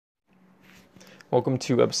Welcome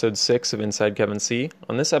to episode 6 of Inside Kevin C.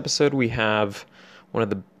 On this episode, we have one of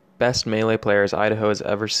the best Melee players Idaho has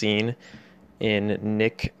ever seen in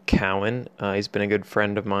Nick Cowan. He's been a good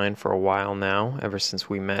friend of mine for a while now, ever since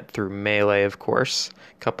we met through Melee, of course,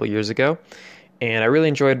 a couple of years ago. And I really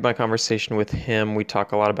enjoyed my conversation with him. We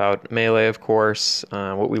talk a lot about Melee, of course,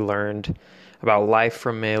 what we learned about life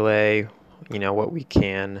from Melee, what we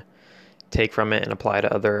can take from it and apply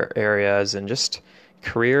to other areas, and just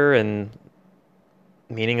career and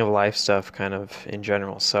meaning of life stuff kind of in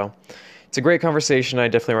general. So it's a great conversation. I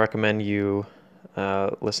definitely recommend you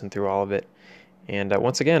listen through all of it. And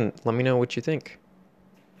once again, let me know what you think.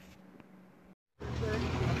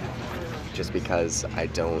 Just because I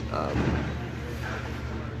don't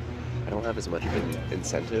have as much of an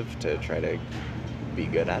incentive to try to be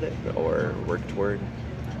good at it or work toward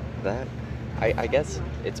that. I guess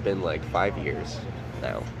it's been like 5 years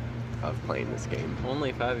now of playing this game.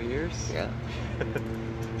 Only 5 years? Yeah.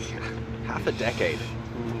 Half a decade.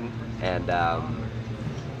 Mm-hmm. And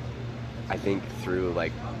I think through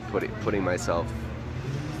like putting myself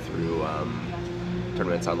through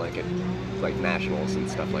tournaments on like nationals and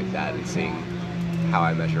stuff like that, and seeing how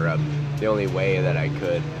I measure up, the only way that I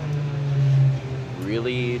could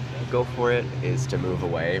really go for it is to move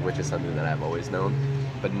away, which is something that I've always known.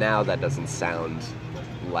 But now that doesn't sound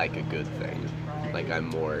like a good thing. Like, I'm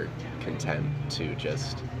more content to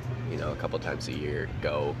just, a couple times a year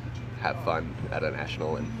go have fun at a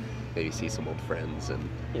national and maybe see some old friends. And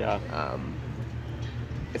yeah,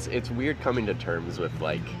 it's weird coming to terms with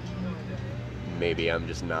like, maybe I'm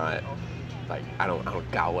just not like, I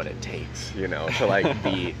don't got what it takes, to like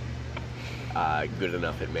be good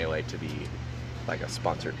enough at Melee to be like a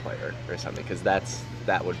sponsored player or something, because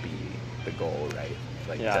that would be the goal, right?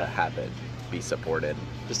 Like, to have it be supported,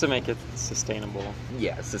 just to make it sustainable.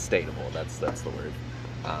 Yeah, sustainable, that's the word.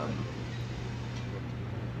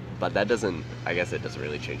 But that doesn't, I guess it doesn't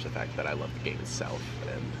really change the fact that I love the game itself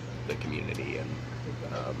and the community, and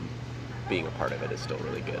being a part of it is still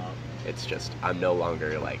really good. It's just, I'm no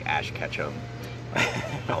longer like Ash Ketchum.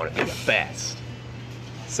 I want to be the best.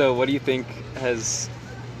 So what do you think has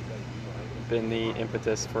been the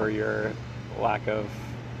impetus for your lack of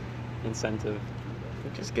incentive?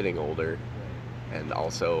 Just getting older, and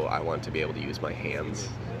also I want to be able to use my hands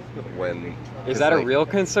when... Is that a real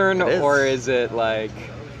concern, or is it like...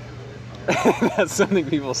 that's something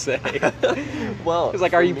people say? Well, because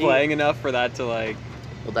like, are you playing enough for that to like...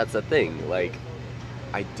 Well, that's the thing. Like,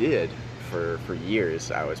 I did for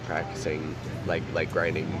years. I was practicing like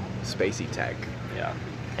grinding spacey tech. Yeah.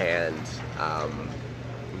 And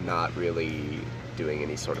not really doing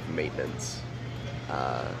any sort of maintenance.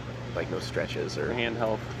 Like no stretches or hand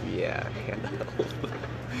health. Yeah, hand health.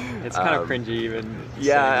 It's kind of cringy even.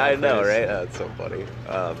 Yeah, I know, right? That's so funny.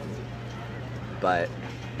 But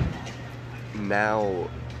now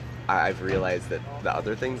I've realized that the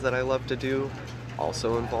other things that I love to do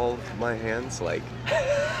also involve my hands, like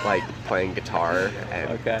playing guitar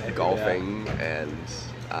and golfing, and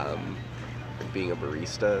being a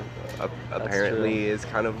barista apparently is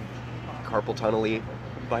kind of carpal tunnel-y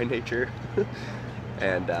by nature.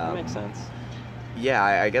 And that makes sense. Yeah,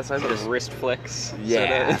 I guess I'm just wrist flicks.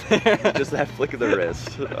 Yeah, just that flick of the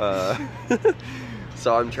wrist.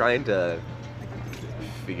 So I'm trying to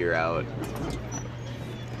figure out,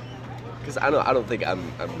 because I don't think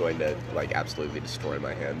I'm going to like absolutely destroy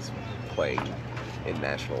my hands playing in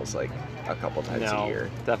nationals like a couple times a year.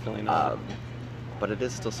 Definitely not. But it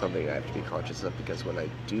is still something I have to be conscious of, because when I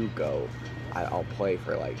do go, I'll play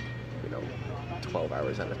for like 12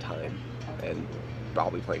 hours at a time, and I'll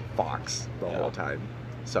be playing Fox the whole time.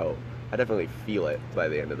 So I definitely feel it by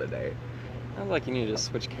the end of the day. Sounds like you need to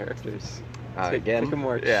switch characters. Again? Take a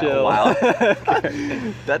more Yeah, chill. wow.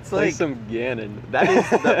 That's play like some Ganon. That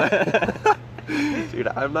is dude,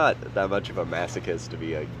 I'm not that much of a masochist to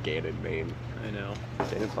be a Ganon main. I know.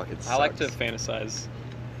 Ganon fucking sucks. I like to fantasize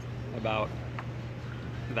about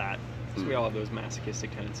that. Because we all have those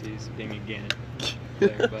masochistic tendencies of being a Ganon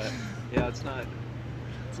player, but yeah, it's not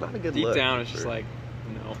a good deep look. Down, it's just like,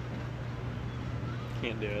 no.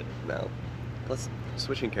 Can't do it. No. Plus,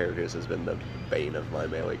 switching characters has been the bane of my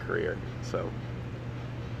Melee career, so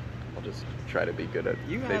I'll just try to be good at a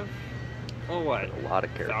lot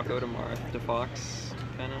of characters. Falco to Fox,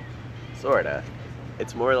 kind of? Sorta.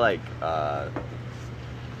 It's more like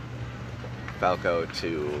Falco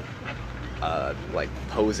to like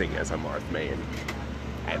posing as a Marth main,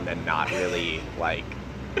 and then not really like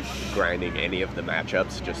grinding any of the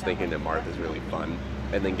matchups, just thinking that Marth is really fun,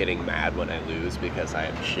 and then getting mad when I lose because I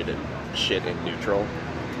have shit in neutral,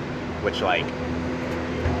 which, like,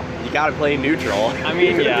 you gotta play neutral. I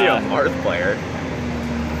mean, You're yeah. gonna be a Marth player.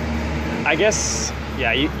 I guess,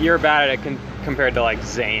 yeah, you're bad at it compared to like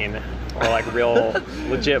Zane or like real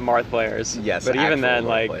legit Marth players. Yes, but even then, Marth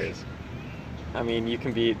like, players. I mean, you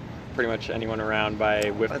can beat pretty much anyone around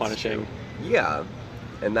by whiff That's punishing. True. Yeah,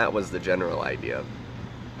 and that was the general idea.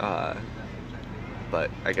 But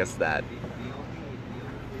I guess that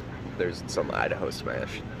there's some Idaho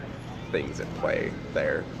Smash things at play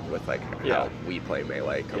there with like how we play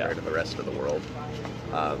Melee compared to the rest of the world.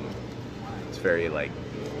 It's very like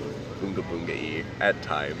boonga boonga-y at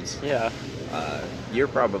times. Yeah. You're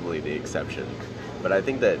probably the exception, but I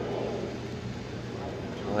think that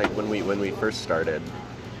like when we first started,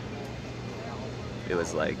 it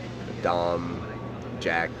was like Dom,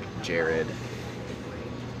 Jack, Jared.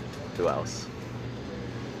 Who else?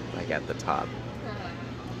 Like at the top.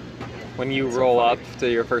 When you roll up to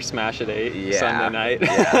your first Smash at 8 Sunday night.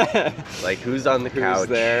 Yeah. Like who's on the couch? Who's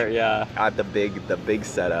there? Yeah. At the big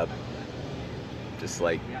setup. Just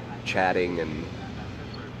like chatting and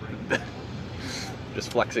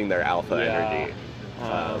just flexing their alpha energy.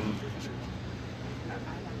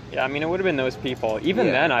 Yeah, I mean, it would have been those people. Even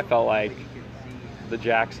then, I felt like the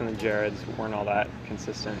Jacks and the Jareds weren't all that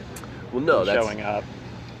consistent. Well, no, that's showing up.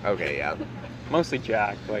 Okay, yeah. Mostly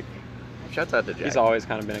Jack. Like, shouts out to Jack. He's always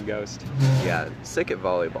kind of been a ghost. Yeah, sick at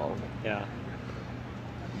volleyball. Yeah.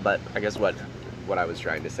 But I guess what I was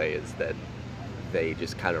trying to say is that they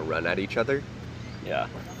just kind of run at each other. Yeah.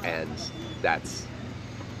 And that's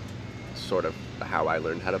sort of how I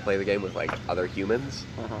learned how to play the game with like other humans.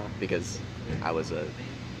 Because I was a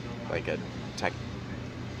tech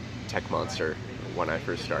monster when I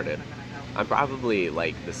first started. I'm probably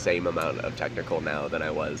like the same amount of technical now than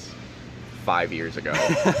I was 5 years ago,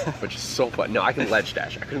 which is so fun. No, I can ledge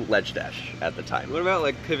dash. I couldn't ledge dash at the time. What about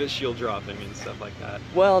like pivot shield dropping and stuff like that?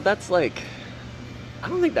 Well, that's like, I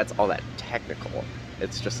don't think that's all that technical.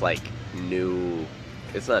 It's just like new.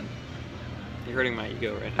 It's not. You're hurting my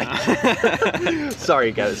ego right now.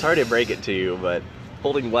 Sorry, guys. Sorry to break it to you, but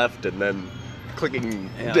holding left and then clicking.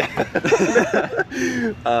 Yeah.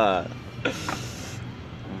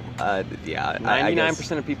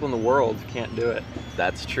 99% of people in the world can't do it.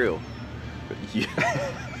 That's true.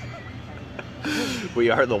 We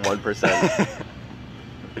are the 1%.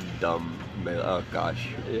 Dumb. Oh gosh.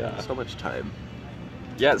 Yeah. So much time.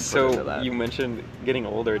 Yeah. So you mentioned getting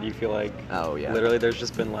older. Do you feel like? Oh yeah. Literally, there's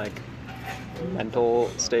just been like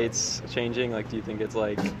mental states changing. Like, do you think it's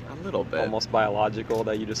like a little bit almost biological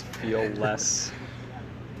that you just feel less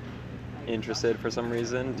interested for some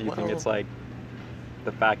reason? Do you think it's like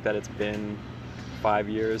the fact that it's been 5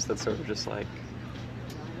 years that's sort of just like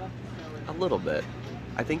a little bit?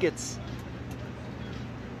 I think it's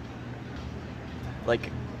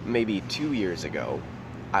like maybe 2 years ago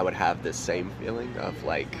I would have this same feeling of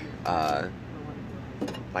like I'll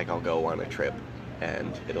go on a trip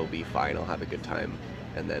and it'll be fine, I'll have a good time,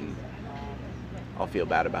 and then I'll feel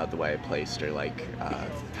bad about the way I placed or like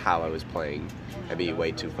how I was playing. I'd be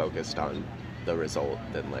way too focused on the result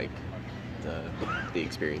than like the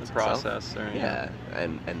experience, the process itself. Yeah.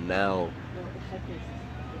 And now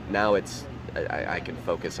it's I can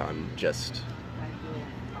focus on just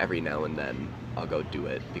every now and then I'll go do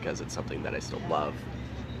it because it's something that I still love.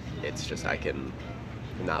 It's just I can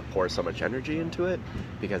not pour so much energy into it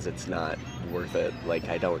because it's not worth it. Like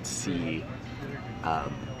I don't see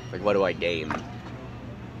like what do I gain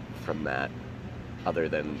from that other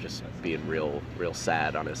than just being real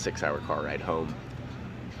sad on a 6-hour car ride home.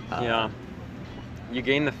 Yeah. You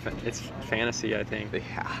gain it's fantasy, I think.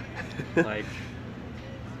 Yeah. Like,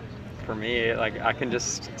 for me, like, I can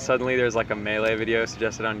just, suddenly there's like a Melee video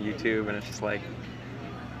suggested on YouTube, and it's just like,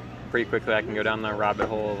 pretty quickly I can go down the rabbit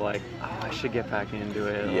hole of like, oh, I should get back into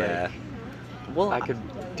it. Yeah. Like, well, I could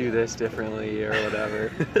do this differently or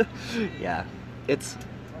whatever. Yeah. It's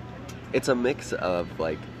a mix of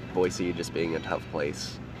like Boise just being a tough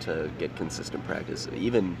place to get consistent practice,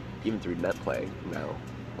 even through net play now.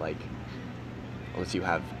 Like, unless you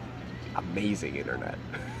have amazing internet,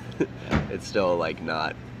 it's still like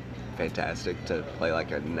not fantastic to play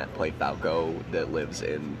like a net play Falco that lives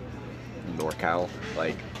in NorCal.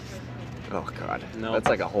 Like, oh god, that's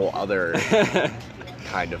like a whole other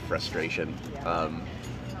kind of frustration.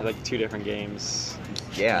 Like 2 different games.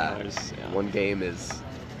 Yeah. One game is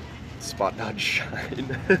spot dodge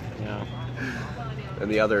shine. Yeah. And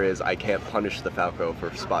the other is I can't punish the Falco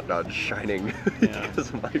for spot dodge shining because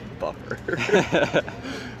of my buffer.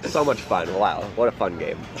 So much fun. Wow, what a fun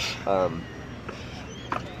game.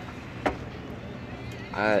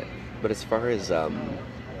 But as far as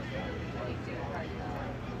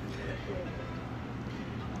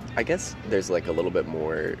I guess there's like a little bit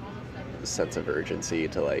more sense of urgency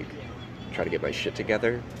to like try to get my shit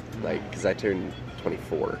together, like, because I turned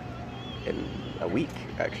 24 in a week,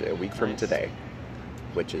 actually, a week from today,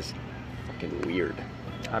 which is fucking weird.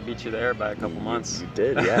 I beat you there by a couple months. You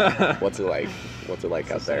did, yeah. What's it like? What's it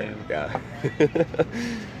like out there? Yeah.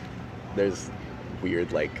 There's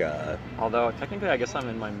weird, like... Although, technically, I guess I'm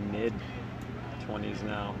in my mid-20s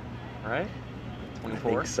now, right?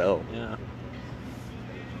 24? I think so. Yeah.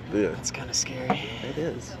 Ugh. That's kind of scary. It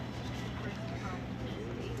is.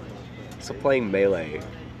 So playing Melee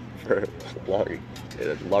for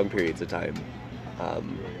long periods of time,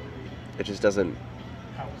 it just doesn't...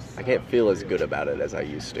 I can't feel as good about it as I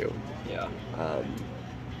used to. Yeah.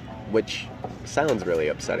 Which sounds really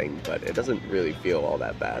upsetting, but it doesn't really feel all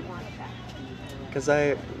that bad. Because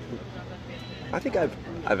I think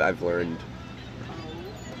I've learned...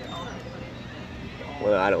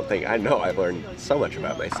 Well, I know I've learned so much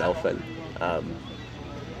about myself and,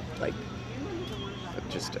 like,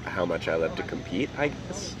 just how much I love to compete, I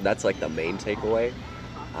guess. That's, like, the main takeaway.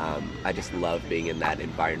 I just love being in that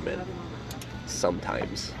environment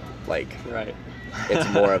sometimes. Like, right. It's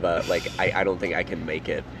more of a, like, I don't think I can make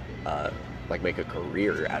it, like, make a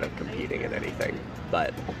career out of competing in anything.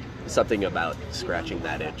 But something about scratching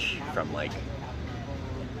that itch from, like,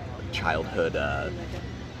 childhood,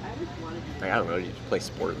 like, I don't know, you play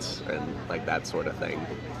sports and, like, that sort of thing.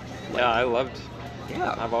 Like,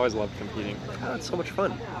 yeah, I've always loved competing. Oh, it's so much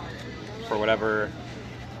fun. For whatever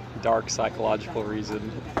dark psychological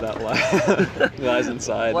reason that lies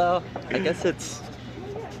inside. Well, I guess it's...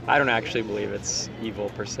 I don't actually believe it's evil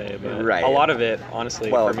per se, but right. A lot of it, honestly,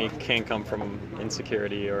 for me, can come from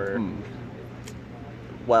insecurity or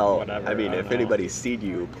well, whatever. I mean, if anybody's seen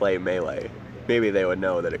you play Melee, maybe they would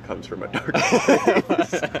know that it comes from a dark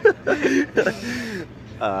place.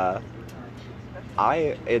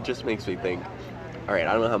 It just makes me think, alright,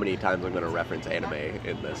 I don't know how many times I'm going to reference anime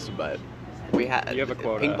in this, but we had... You have a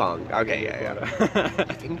quota. Ping pong. Okay, yeah.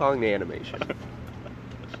 Ping pong the animation.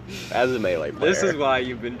 As a Melee player. This is why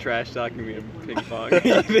you've been trash talking me in ping pong.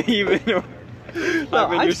 You've been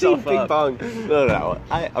I've seen ping pong. No.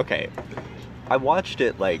 Okay. I watched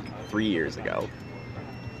it like 3 years ago,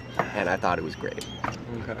 and I thought it was great.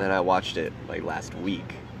 Okay. Then I watched it like last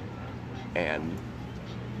week, and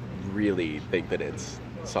really think that it's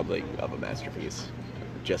something of a masterpiece,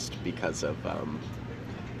 just because of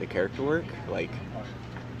the character work. Like,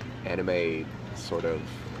 anime sort of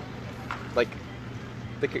like.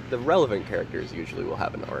 The relevant characters usually will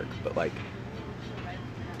have an arc, but, like,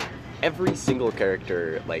 every single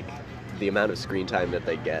character, like, the amount of screen time that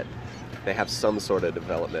they get, they have some sort of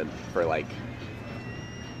development for, like,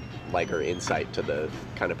 or insight to the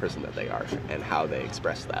kind of person that they are and how they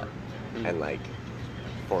express that. Mm-hmm. And, like,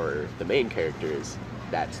 for the main characters,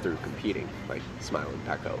 that's through competing, like Smile and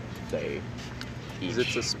Peko. They each... 'Cause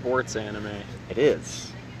it's a sports anime. It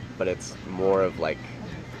is, but it's more of, like,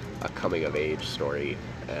 a coming-of-age story.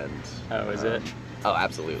 And oh, is it? Oh,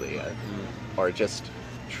 absolutely, yeah. Or just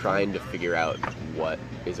trying to figure out what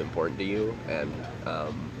is important to you and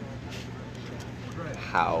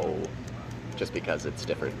how, just because it's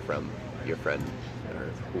different from your friend or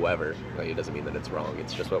whoever, like, it doesn't mean that it's wrong.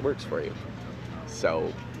 It's just what works for you.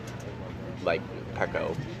 So, like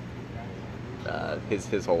Peko,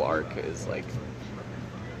 his whole arc is like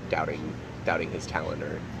doubting his talent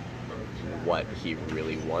or what he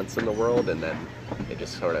really wants in the world, and then it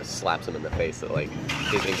just sort of slaps him in the face that, like,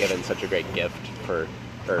 he's been given such a great gift or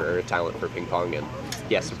a talent for ping pong, and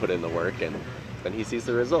he has to put in the work, and then he sees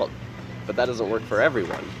the result. But that doesn't work for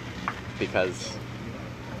everyone, because,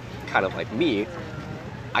 kind of like me,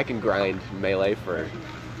 I can grind Melee for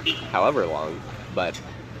however long, but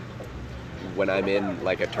when I'm in,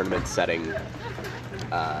 like, a tournament setting,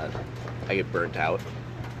 I get burnt out,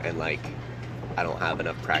 and, like, I don't have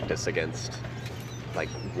enough practice against, like,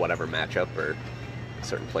 whatever matchup or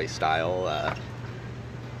certain play style.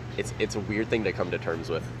 It's a weird thing to come to terms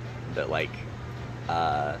with, that, like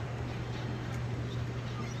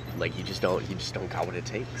you just don't got what it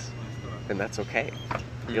takes, and that's okay.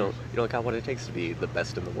 You don't got what it takes to be the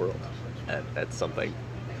best in the world at something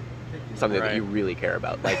right. That you really care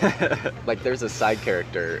about. Like there's a side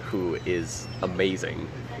character who is amazing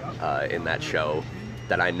in that show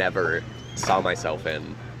that I never saw myself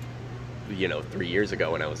in, 3 years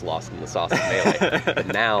ago when I was lost in the sauce of Melee. But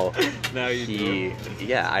now you do.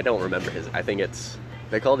 Yeah, I don't remember I think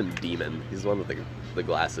they called him Demon. He's the one with the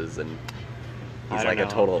glasses, and he's like a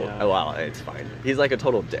total, oh well, it's fine. He's like a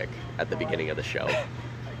total dick at the beginning of the show.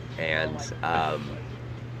 And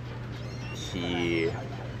he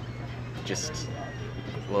just,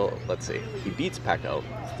 well, let's see. He beats Peko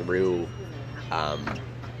through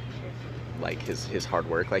like his hard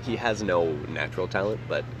work. Like he has no natural talent,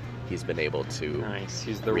 but he's been able to. Nice.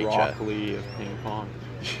 He's the Rock Lee of ping pong.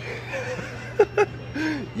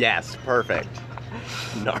 Yes, perfect.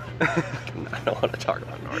 I don't want to talk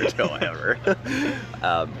about Naruto ever.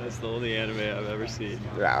 That's the only anime I've ever seen.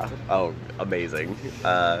 Yeah. Oh, amazing.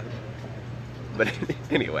 But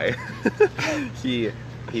anyway, he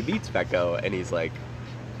beats Peko, and he's like,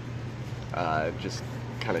 just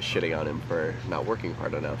kind of shitting on him for not working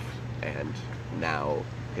hard enough, and now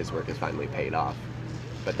his work is finally paid off.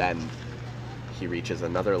 But then he reaches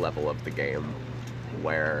another level of the game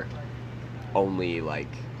where only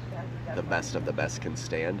like the best of the best can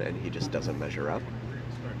stand, and he just doesn't measure up.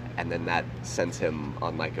 And then that sends him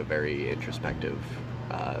on like a very introspective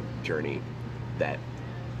journey that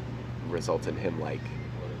results in him like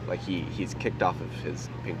he's kicked off of his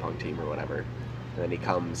ping pong team or whatever, and then he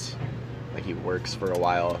comes, like he works for a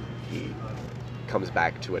while, he comes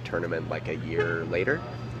back to a tournament like a year later,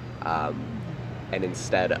 and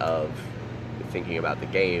instead of thinking about the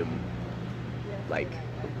game, like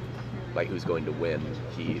who's going to win,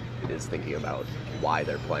 he is thinking about why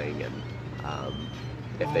they're playing, and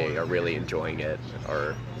if they are really enjoying it,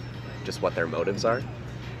 or just what their motives are.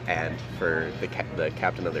 And for the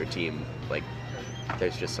captain of their team, like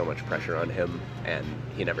there's just so much pressure on him, and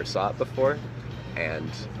he never saw it before,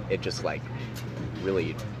 and it just like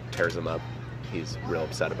really tears him up. He's real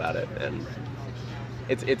upset about it, and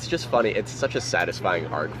it's just funny. It's such a satisfying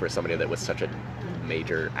arc for somebody that was such a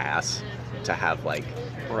major ass to have like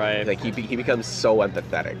he becomes so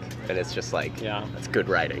empathetic, and it's just like, that's good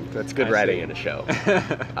writing. That's good writing in a show.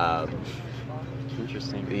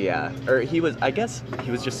 Interesting. Yeah, or I guess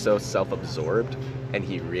he was just so self-absorbed, and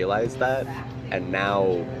he realized that, and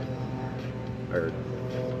now, or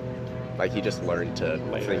like he just learned to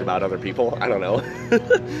think about other people. I don't know.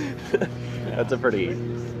 That's a pretty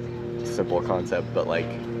simple concept, but like,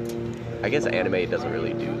 I guess anime doesn't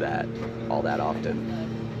really do that all that often.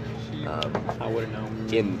 I wouldn't know.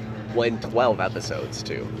 In 12 episodes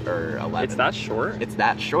too, or 11. It's that short? It's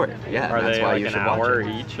that short. Yeah. Are that's they why like you an should hour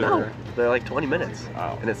watch it. each? No, or? they're like 20 minutes.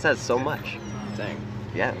 Oh. And it says so much. Dang.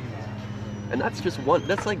 Yeah. And that's just one.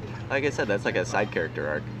 That's like I said, that's like a side character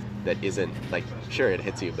arc that isn't like, sure, it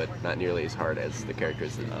hits you, but not nearly as hard as the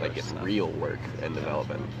characters that like get real work and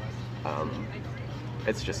development.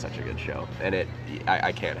 It's just such a good show, and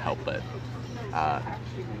I can't help but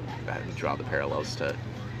draw the parallels to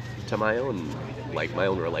my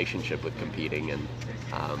own relationship with competing, and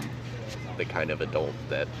the kind of adult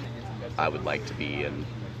that I would like to be. And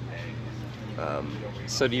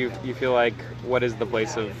so do you feel like, what is the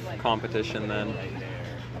place of competition then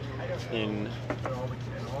in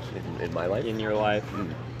my life, in your life?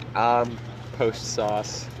 Post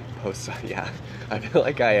sauce, yeah. I feel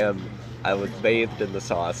like I was bathed in the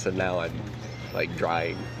sauce, and now I'm like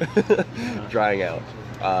drying out.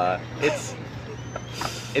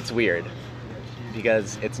 It's weird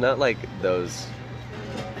because it's not like the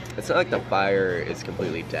fire is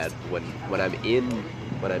completely dead when I'm in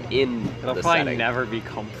it'll the probably setting. Never be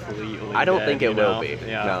completely I don't dead, think it will be.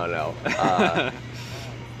 Yeah. No.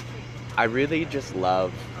 I really just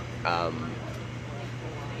love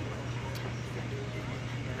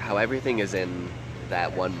how everything is in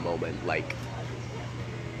that one moment, like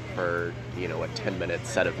for a 10-minute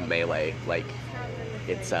set of Melee, like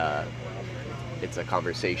it's a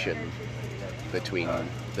conversation between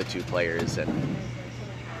the two players, and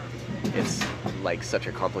it's like such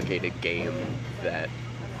a complicated game that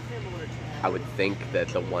I would think that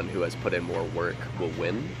the one who has put in more work will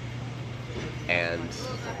win, and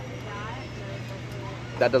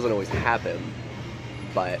that doesn't always happen.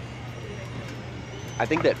 But I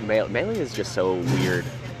think that Melee is just so weird.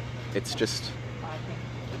 It's just,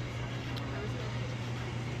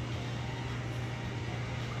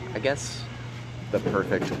 I guess, the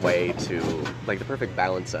perfect way to, like, the perfect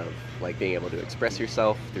balance of, like, being able to express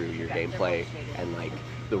yourself through your gameplay, and, like,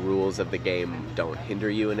 the rules of the game don't hinder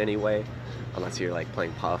you in any way, unless you're, like,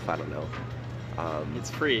 playing Puff, I don't know. It's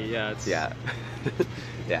free, yeah. Yeah.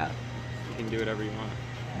 Yeah. You can do whatever you want.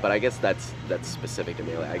 But I guess that's specific to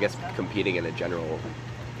Melee. I guess competing in a general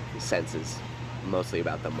sense is mostly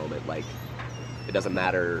about the moment. Like, it doesn't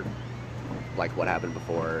matter, like, what happened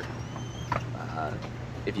before.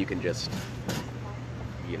 If you can just,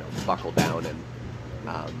 buckle down and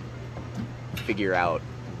figure out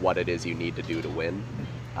what it is you need to do to win,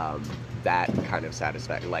 that kind of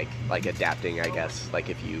satisfaction, like adapting, I guess. Like,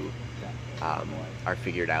 if you are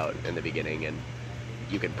figured out in the beginning and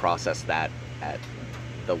you can process that at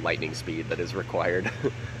the lightning speed that is required,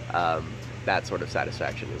 that sort of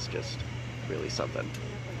satisfaction is just really something.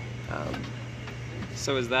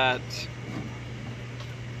 So is that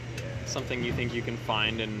something you think you can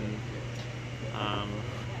find in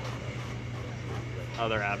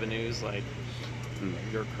other avenues, like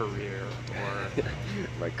your career or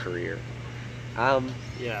my career?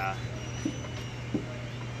 Yeah.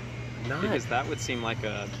 Because that would seem like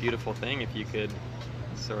a beautiful thing if you could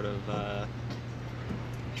sort of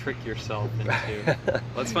trick yourself into.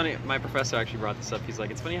 Well, it's funny. My professor actually brought this up. He's like,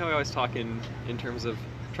 it's funny how we always talk in terms of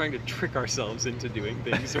trying to trick ourselves into doing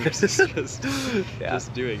things versus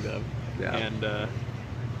just doing them. Yeah. And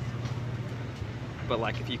but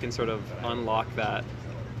like if you can sort of unlock that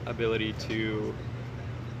ability to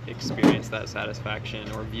experience that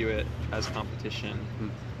satisfaction or view it as competition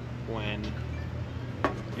when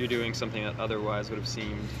you're doing something that otherwise would have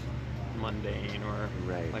seemed mundane or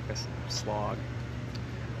like a slog.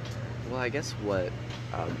 Well, I guess what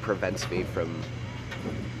prevents me from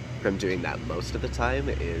doing that most of the time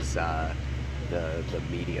is the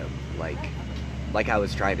medium. Like I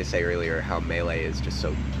was trying to say earlier, how Melee is just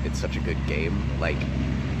it's such a good game. Like,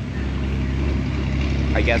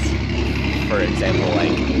 I guess, for example,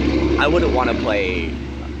 like, I wouldn't want to play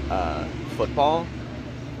football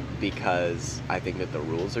because I think that the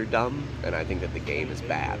rules are dumb and I think that the game is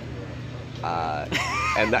bad.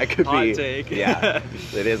 And that could hot be... take. Yeah,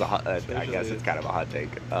 it is a hot... I guess it's kind of a hot take.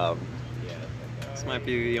 This might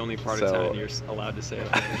be the only part of town you're allowed to say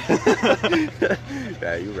that.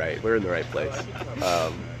 Yeah, you're right. We're in the right place.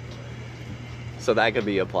 So that could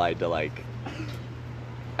be applied to, like,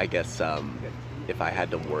 I guess, if I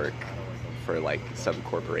had to work for, like, some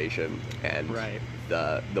corporation and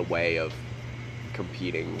the way of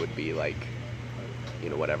competing would be, like, you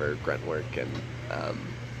know, whatever, grunt work and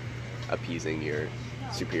appeasing your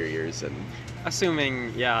superiors and...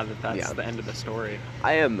 Assuming, that's the end of the story.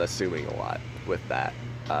 I am assuming a lot with that.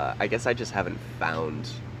 I guess I just haven't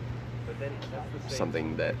found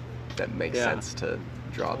something that makes sense to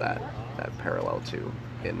draw that parallel to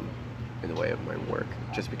in the way of my work.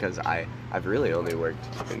 Just because I've really only worked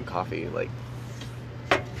in coffee, like,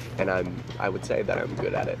 and I would say that I'm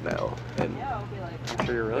good at it now. And I'm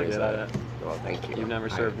sure you're really good at it. Well, thank you. You've never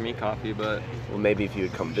served me coffee, but... Well, maybe if you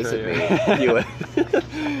would come visit me,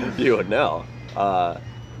 you would know. But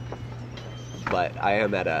I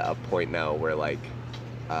am at a point now where, like,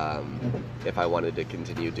 if I wanted to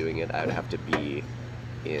continue doing it, I would have to be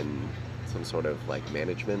in some sort of, like,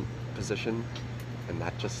 management position, and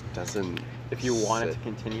that just doesn't... If you wanted to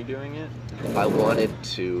continue doing it? If I wanted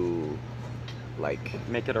to, like...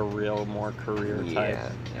 Make it a real, more career type.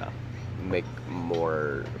 Yeah. Make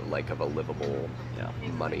more, like, of a livable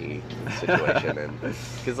money situation. And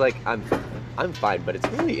because, like, I'm fine, but it's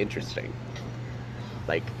really interesting.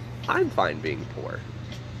 Like, I'm fine being poor,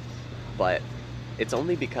 but it's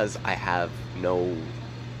only because I have no,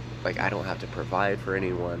 like, I don't have to provide for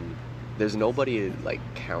anyone. There's nobody, like,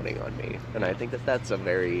 counting on me, and I think that that's a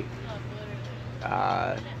very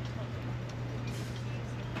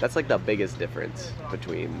that's, like, the biggest difference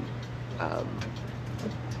between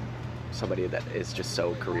somebody that is just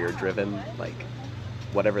so career driven, like,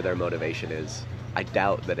 whatever their motivation is. I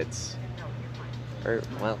doubt that it's, or,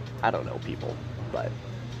 well, I don't know people, but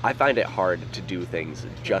I find it hard to do things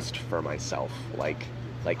just for myself, like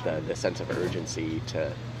the sense of urgency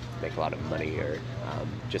to make a lot of money or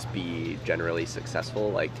just be generally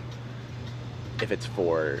successful. Like, if it's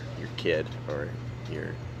for your kid or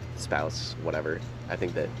your spouse, whatever, I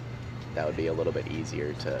think that would be a little bit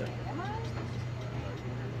easier to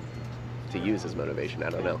use as motivation. I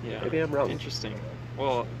don't know. Yeah. Maybe I'm wrong. Interesting.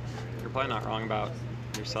 Well, you're probably not wrong about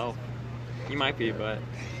yourself. You might be, but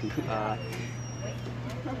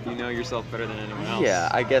you know yourself better than anyone else. Yeah,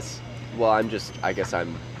 I guess. Well, I guess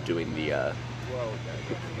I'm doing the.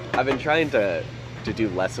 I've been trying to do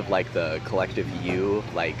less of, like, the collective you,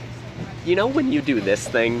 like, you know, when you do this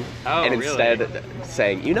thing, and instead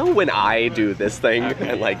saying, you know, when I do this thing,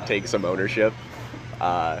 and, like, take some ownership,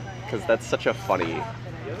 because that's such a funny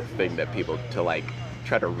thing that people to, like,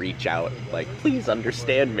 try to reach out, like, please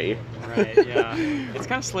understand me. Right. Yeah. It's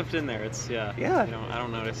kind of slipped in there. It's Yeah. You know, I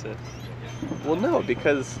don't notice it. Well, no,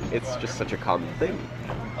 because it's just such a common thing.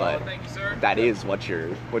 But that is what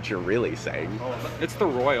you're really saying. It's the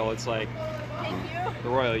royal. It's like the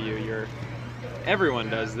royal you. You're. Everyone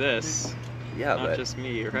does this. Yeah, not just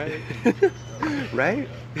me, right? Right?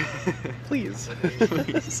 Please.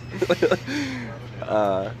 Please.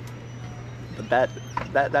 But that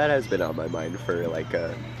has been on my mind for, like,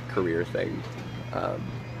 a career thing. I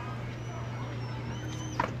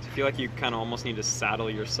feel like you kind of almost need to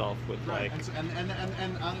saddle yourself with, like,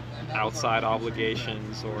 outside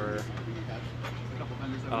obligations or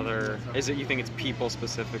other? Is it you think it's people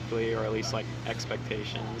specifically, or at least like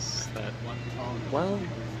expectations that? Well,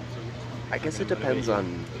 I guess it depends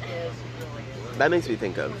on. That makes me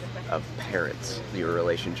think of parents, your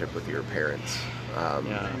relationship with your parents,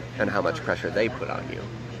 and how much pressure they put on you.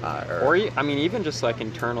 Or I mean, even just like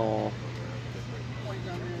internal.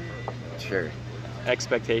 Sure.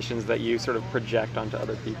 Expectations that you sort of project onto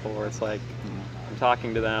other people, where it's like, I'm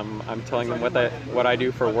talking to them, I'm telling them what I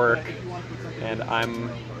do for work, and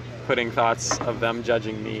I'm putting thoughts of them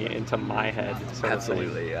judging me into my head.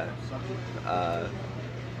 Absolutely, yeah.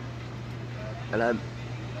 And I'm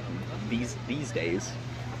these days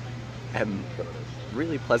am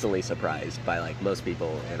really pleasantly surprised by like most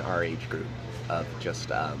people in our age group of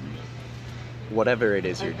just whatever it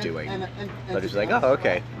is you're doing. But it's like, oh,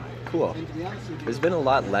 okay, cool. There's been a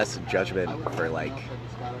lot less judgment for like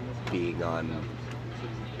being on,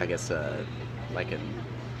 I guess, like an,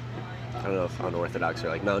 I don't know if unorthodox or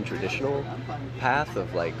like non-traditional path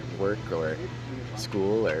of like work or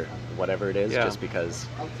school or whatever it is, just because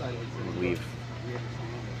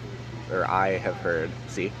I have heard,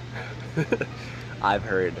 I've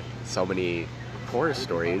heard so many horror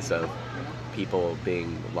stories of people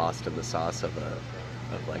being lost in the sauce of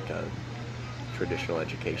like a traditional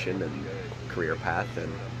education and career path,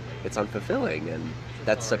 and it's unfulfilling, and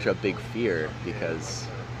that's such a big fear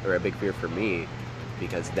a big fear for me,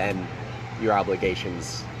 because then your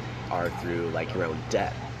obligations are through like your own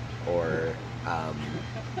debt, or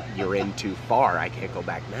you're in too far, I can't go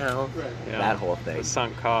back now, that whole thing. The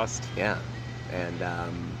sunk cost. Yeah, and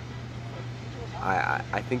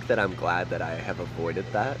I think that I'm glad that I have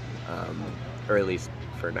avoided that, or at least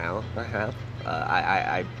for now I have.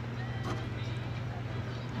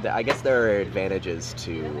 I guess there are advantages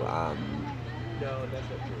to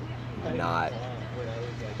not,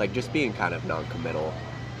 like, just being kind of non-committal,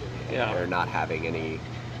 or not having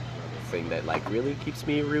anything that like really keeps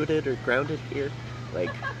me rooted or grounded here. Like,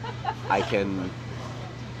 I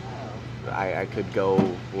could go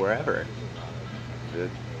wherever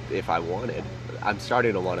if I wanted. I'm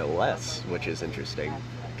starting to want it less, which is interesting,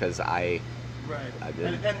 because like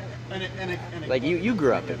you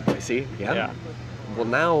grew up in Boise, yeah? Well,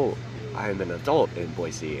 now I'm an adult in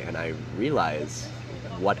Boise, and I realize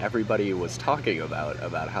what everybody was talking about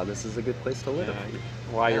how this is a good place to live.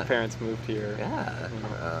 Why your parents moved here.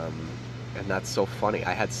 And that's so funny.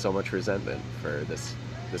 I had so much resentment for this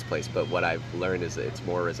place, but what I've learned is that it's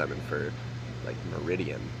more resentment for like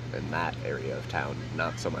Meridian and that area of town,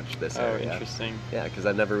 not so much this area. Oh, interesting. Yeah, because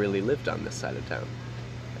I've never really lived on this side of town.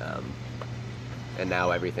 And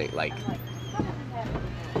now everything, like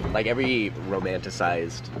every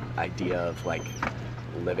romanticized idea of like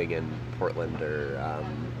living in Portland or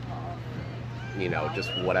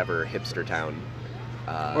just whatever hipster town.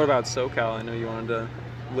 What about SoCal? I know you wanted to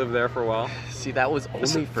live there for a while. See, that was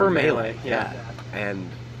only for Melee. Yeah. And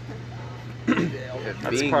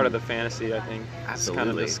that's part of the fantasy, I think. Absolutely. It's kind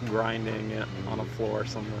of just grinding it on a floor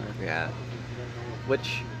somewhere. Yeah.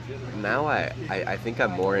 Which now I think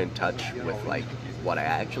I'm more in touch with like what I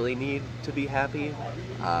actually need to be happy,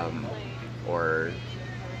 or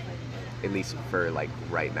at least for like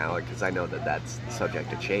right now, because I know that that's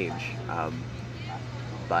subject to change.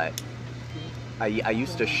 But I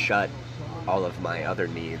used to shut all of my other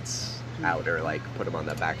needs out, or like put them on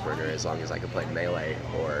the back burner as long as I could play Melee,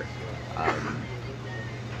 or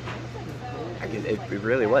it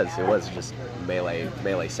really was. It was just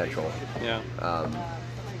Melee central. Yeah.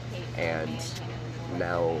 And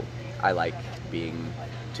now I like being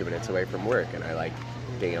 2 minutes away from work, and I like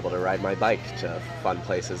being able to ride my bike to fun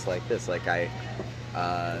places like this. Like, I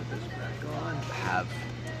have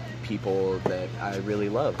people that I really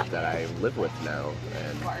love that I live with now,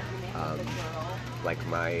 and like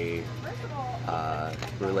my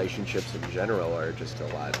relationships in general are just a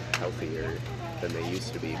lot healthier than they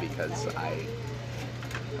used to be, because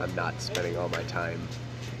I'm not spending all my time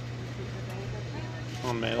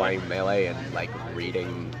on Melee. Playing Melee and like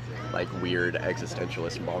reading like weird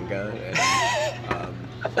existentialist manga,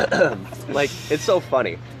 and like it's so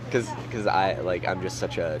funny because I'm just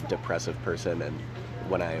such a depressive person, and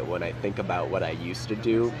when I think about what I used to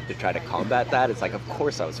do to try to combat that, it's like, of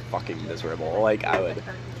course I was fucking miserable. Like, I would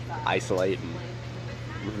isolate and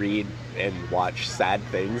read and watch sad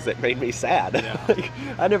things that made me sad. Yeah. Like,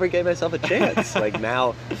 I never gave myself a chance. Like,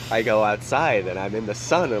 now I go outside and I'm in the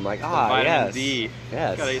sun and I'm like, vitamin yes. D.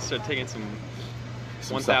 Yes. Gotta start taking some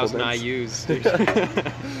 1,000 supplements. IUs, dude.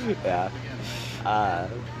 Yeah.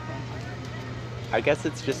 I guess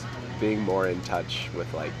it's just being more in touch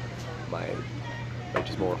with like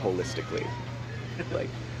just more holistically, like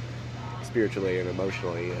spiritually and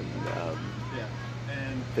emotionally, and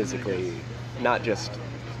physically, not just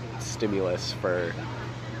stimulus for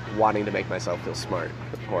wanting to make myself feel smart,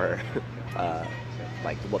 or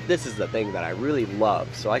like, well, this is the thing that I really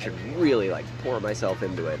love, so I should really like pour myself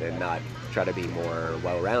into it and not try to be more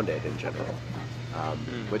well-rounded in general,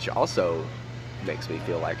 which also makes me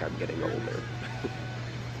feel like I'm getting older.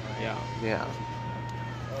 Yeah.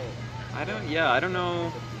 I don't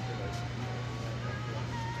know.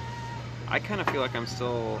 I kind of feel like I'm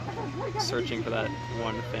still searching for that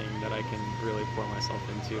one thing that I can really pour myself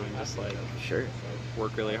into and just like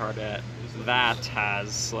work really hard at. That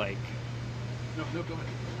has like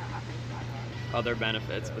other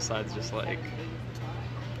benefits besides just like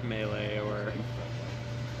Melee or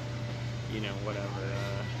whatever.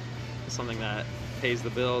 Something that pays the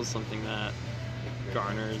bills, something that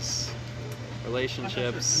garners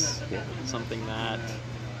relationships, something that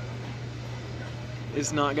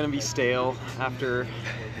is not going to be stale after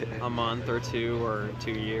a month or 2 or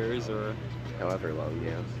 2 years or however long.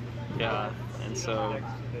 Yeah, and so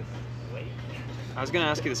I was going to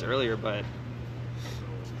ask you this earlier, but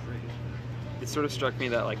it sort of struck me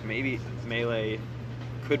that like maybe Melee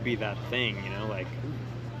could be that thing, like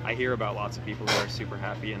I hear about lots of people who are super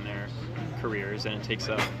happy in their careers and it takes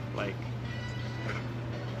up like,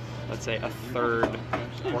 let's say, a third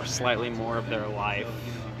or slightly more of their life,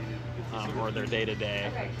 or their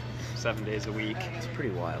day-to-day, 7 days a week. It's pretty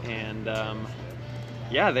wild. And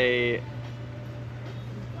they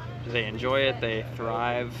enjoy it. They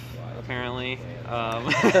thrive, apparently,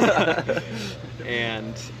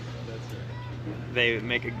 and they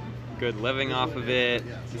make a good living off of it.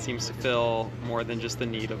 It seems to fill more than just the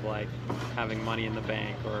need of like having money in the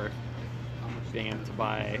bank or being able to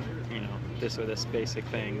buy, this or this basic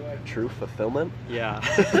thing. True fulfillment? Yeah.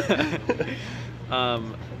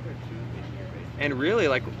 And really,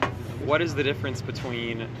 like, what is the difference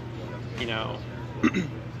between,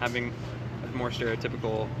 having a more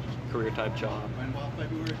stereotypical career-type job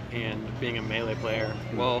and being a Melee player?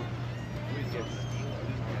 Well,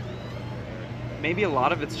 maybe a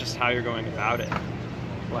lot of it's just how you're going about it.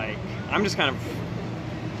 Like, I'm just kind of,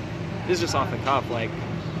 this is just off the cuff, like,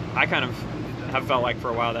 I kind of have felt like for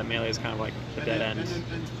a while that Melee is kind of like a dead end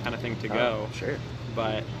kind of thing to go. Sure.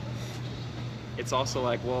 But it's also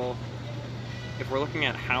like, well, if we're looking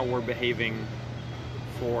at how we're behaving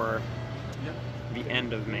for the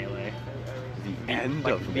end of Melee. The end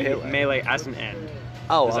of Melee? Melee as an end.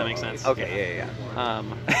 Oh, does that make sense? Okay, yeah.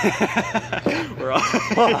 We're all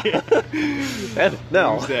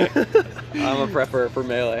no. I'm a prepper for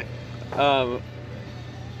Melee.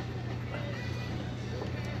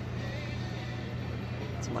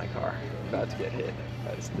 It's my car. About to get hit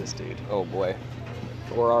by this dude. Oh boy.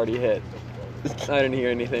 We're already hit. I didn't hear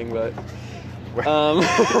anything, but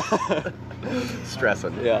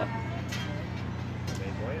stressing. Yeah.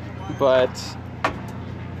 But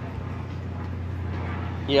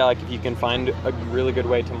yeah, like if you can find a really good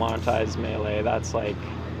way to monetize Melee, that's like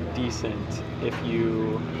decent. If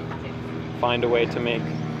you find a way to make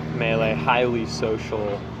Melee highly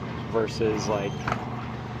social versus like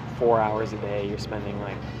 4 hours a day you're spending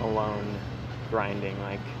like alone grinding,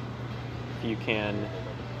 like if you can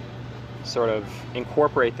sort of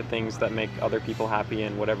incorporate the things that make other people happy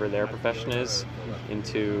in whatever their profession is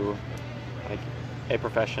into like a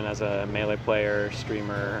profession as a Melee player,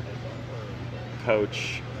 streamer,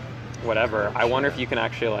 coach, whatever. I wonder if you can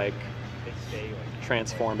actually like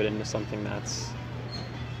transform it into something that's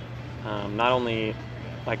not only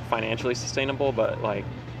like financially sustainable, but like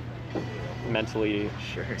mentally,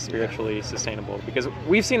 spiritually sustainable. Because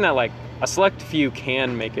we've seen that like a select few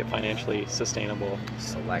can make it financially sustainable.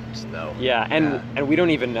 Select though. Yeah, and we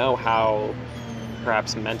don't even know how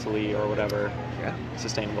perhaps mentally or whatever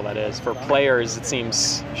sustainable that is. For players, it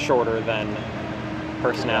seems shorter than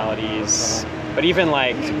personalities. But even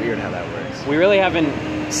like... It's weird how that works. We really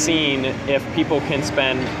haven't seen if people can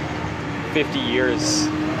spend 50 years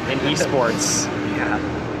in esports. Yeah.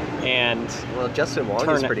 And... Well, Justin Wong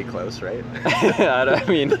is pretty close, right? I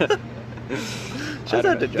mean...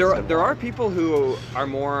 There are people who are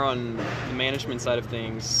more on the management side of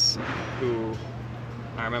things who...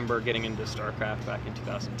 I remember getting into StarCraft back in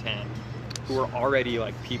 2010, who were already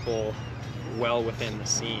like people well within the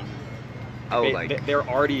scene. Oh, they're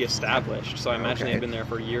already established, so I imagine they've been there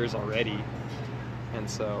for years already. And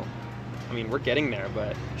so, I mean, we're getting there,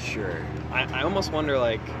 but sure. I almost wonder,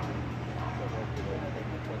 like,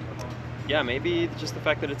 yeah, maybe just the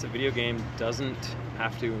fact that it's a video game doesn't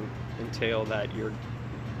have to entail that you're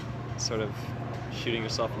sort of shooting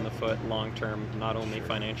yourself in the foot long term, not only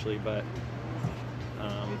financially, but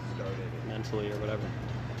mentally or whatever.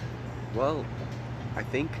 Well, I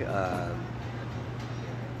think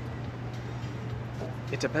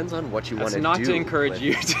It depends on what you want to do. That's not to encourage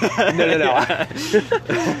you to...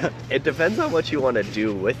 No. It depends on what you want to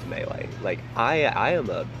do with Melee. Like, I'm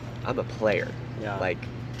a player. Yeah. Like,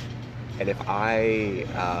 and if I...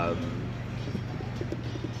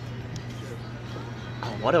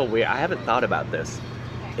 what a weird... I haven't thought about this.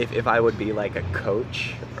 If I would be like a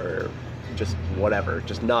coach or just whatever,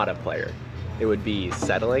 just not a player, it would be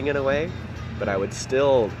settling in a way, but I would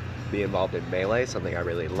still be involved in Melee, something I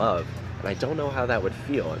really love. And I don't know how that would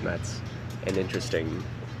feel, and that's an interesting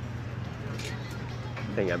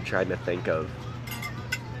thing. I'm trying to think of,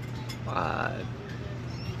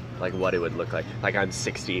 like, what it would look like. Like, I'm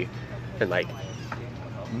 60, and, like,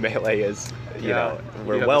 Melee is, you know,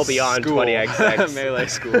 we're well beyond school. 20XX. Melee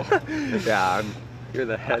school. Yeah, You're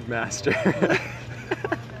the headmaster. I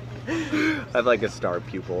have, like, a star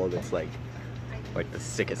pupil that's, like the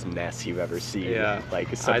sickest mess you've ever seen. Yeah,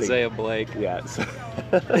 like something, Isaiah Blake. Yeah,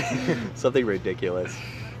 something ridiculous.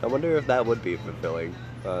 I wonder if that would be fulfilling.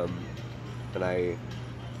 And I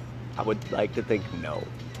would like to think no,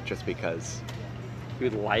 just because. You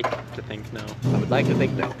would like to think no. I would like to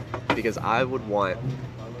think no, because I would want,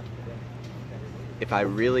 if I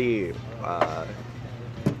really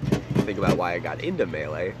think about why I got into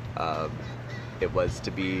Melee, it was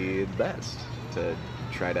to be the best, to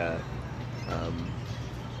try to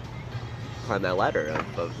climb that ladder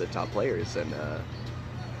of the top players, and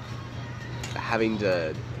having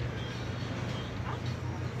to...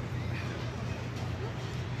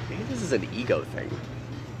 Maybe this is an ego thing,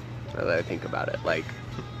 now that I think about it. Like,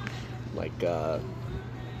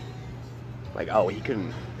 oh, he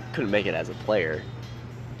couldn't make it as a player,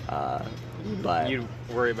 but... You'd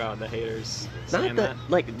worry about the haters Not saying that,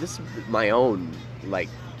 like, this is my own, like,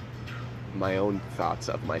 my own thoughts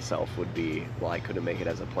of myself would be, well, I couldn't make it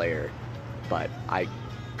as a player, but I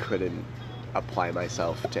couldn't apply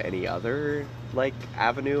myself to any other, like,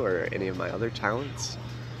 avenue or any of my other talents.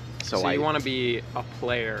 So you want to be a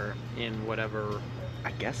player in whatever,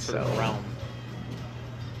 I guess sort so, of realm.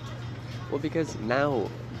 Well, because now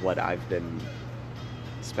what I've been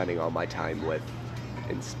spending all my time with,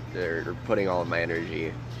 or putting all of my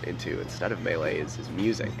energy into instead of Melee is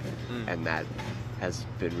music, and that has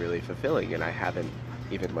been really fulfilling, and I haven't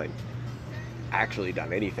even, like, actually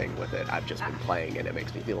done anything with it. I've just been playing, and it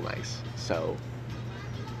makes me feel nice. So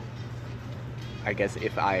I guess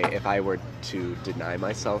if I were to deny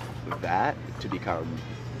myself that to become,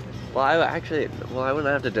 I wouldn't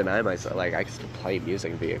have to deny myself. Like, I could still play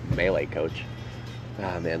music and be a Melee coach.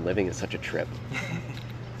 Ah, man, living is such a trip.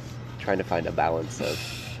 Trying to find a balance of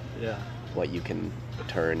what you can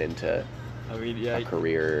turn into a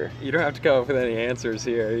career. You don't have to come up with any answers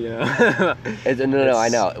here, you know. No, I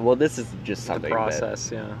know. Well, this is just something the process,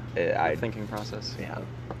 the thinking process. Yeah.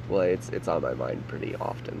 Well, it's on my mind pretty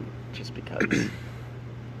often, just because,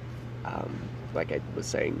 like I was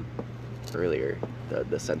saying earlier,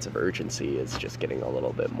 the sense of urgency is just getting a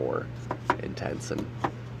little bit more intense, and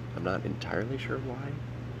I'm not entirely sure why.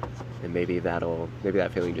 And maybe that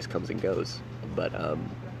feeling just comes and goes, but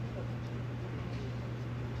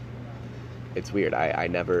it's weird. I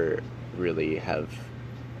never really have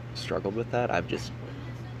struggled with that. I've just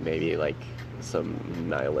maybe, like, some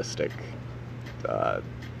nihilistic,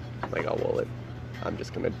 like, oh, well, I'm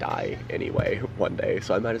just gonna die anyway one day,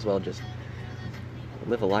 so I might as well just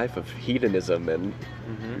live a life of hedonism and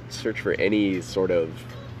search for any sort of,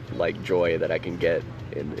 like, joy that I can get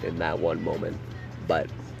in that one moment. But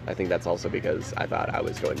I think that's also because I thought I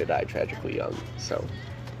was going to die tragically young, so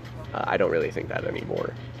I don't really think that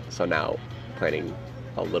anymore. So now planning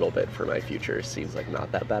a little bit for my future seems like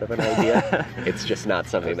not that bad of an idea. It's just not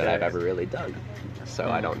something that I've ever really done, so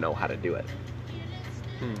I don't know how to do it.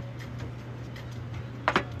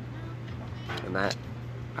 And that,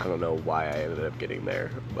 I don't know why I ended up getting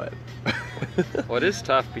there, but... Well, it is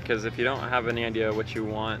tough, because if you don't have any idea what you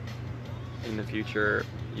want in the future,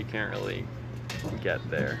 you can't really get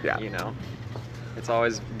there, you know? It's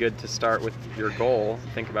always good to start with your goal,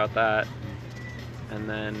 think about that, and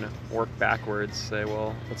then work backwards, say,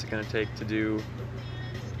 well, what's it going to take to do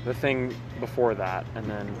the thing before that, and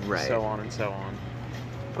then so on and so on.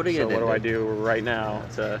 What do I do right now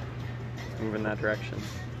to move in that direction?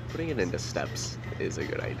 Putting it into steps is a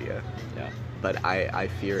good idea. Yeah. But I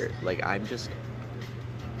fear, like, I'm just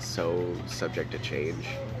so subject to change.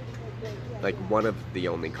 Like, one of the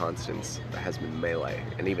only constants has been Melee,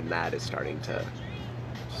 and even that is starting to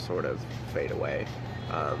sort of fade away.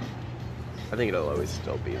 I think it'll always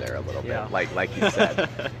still be there a little bit, like you said,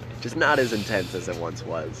 just not as intense as it once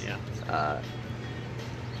was. Yeah.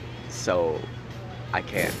 So I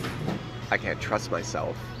can't trust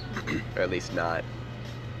myself, or at least not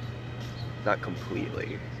not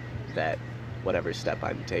completely, that whatever step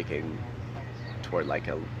I'm taking toward like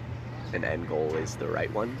an end goal is the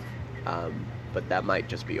right one. But that might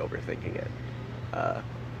just be overthinking it.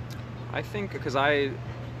 I think because I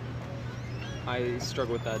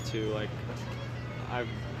struggle with that too. Like, I've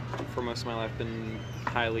for most of my life been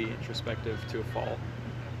highly introspective to a fault.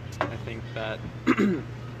 I think that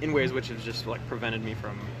in ways which have just like prevented me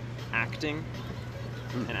from acting.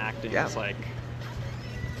 And acting is like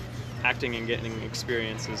acting and getting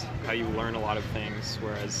experience is how you learn a lot of things.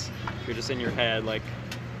 Whereas if you're just in your head, like,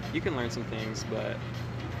 you can learn some things, but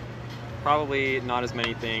probably not as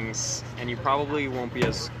many things, and you probably won't be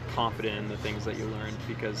as confident in the things that you learned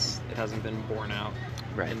because it hasn't been borne out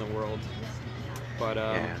in the world. But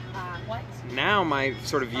now my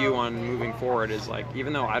sort of view on moving forward is like,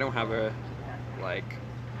 even though I don't have a like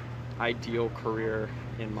ideal career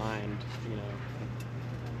in mind, you know,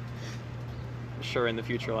 sure in the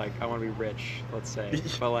future, like, I want to be rich, let's say,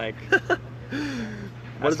 but like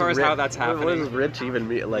as far as how that's happening, what does rich even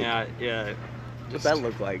mean? Like, yeah, what's that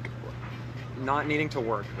look like? Not needing to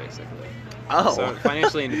work, basically. Oh, so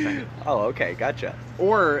financially independent. Oh, okay, gotcha.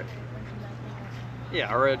 Or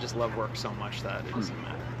I just love work so much that it doesn't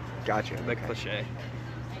matter. Gotcha. The cliche.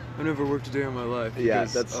 I never worked a day in my life. Yeah,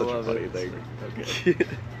 that's such a funny thing. Okay.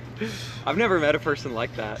 I've never met a person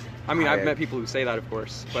like that. I mean, I've met people who say that, of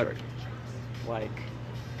course, but sure. Like,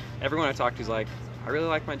 everyone I talk to is like, I really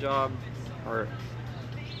like my job, or,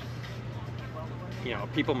 you know,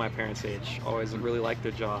 people my parents' age always really like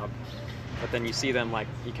their job, but then you see them, like,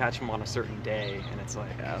 you catch them on a certain day, and it's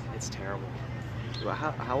like, it's terrible. Well,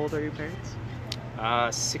 how old are your parents?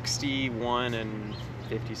 61 and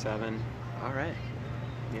 57. All right.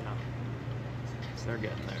 Yeah. So they're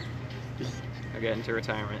getting there. They're getting to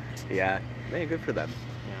retirement. Yeah. Man, good for them.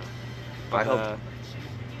 Yeah. But, I hope...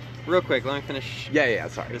 real quick, let me finish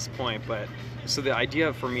sorry. this point. But so the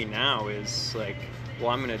idea for me now is like, well,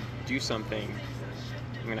 I'm going to do something.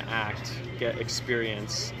 I'm going to act, get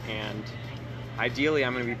experience, and ideally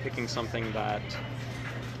I'm going to be picking something that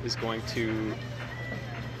is going to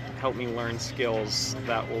help me learn skills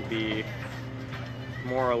that will be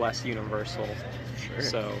more or less universal. Sure.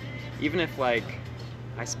 So even if like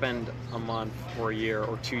I spend a month or a year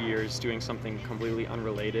or 2 years doing something completely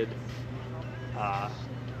unrelated,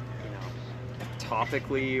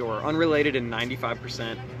 topically or unrelated in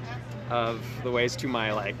 95% of the ways to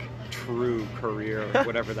my like true career,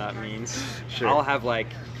 whatever that means, sure. I'll have like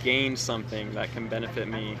gained something that can benefit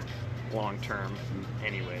me long term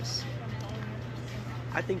anyways.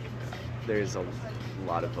 I think there's a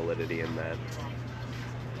lot of validity in that,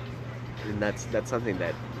 and that's something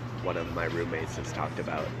that one of my roommates has talked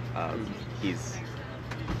about.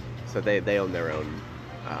 They own their own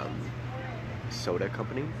soda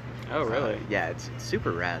company. Oh, really? Yeah, it's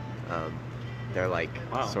super rad. They're like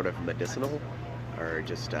sort of medicinal, or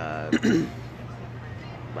just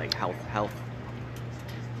like health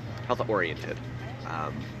oriented,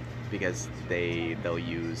 because they'll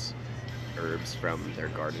use herbs from their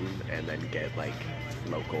garden and then get like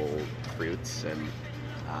local fruits and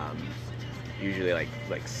usually like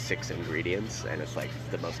 6 ingredients, and it's like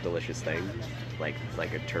the most delicious thing, like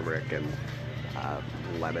a turmeric and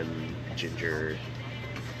lemon, ginger.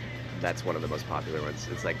 That's one of the most popular ones.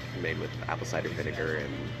 It's like made with apple cider vinegar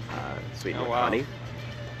and sweetened with honey.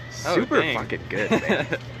 Super fucking good, man.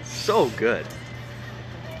 So good.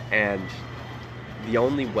 And the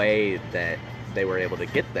only way that they were able to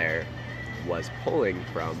get there was pulling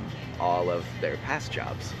from all of their past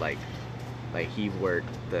jobs. Like he worked,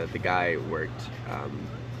 the guy worked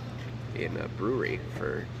in a brewery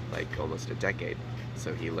for like almost a decade.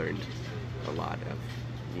 So he learned a lot of,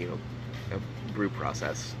 a brew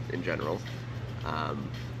process in general,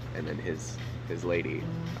 and then his lady,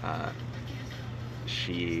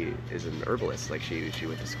 she is an herbalist. Like she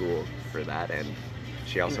went to school for that, and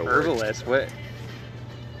she also herbalist.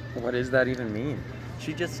 What does that even mean?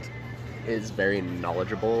 She just is very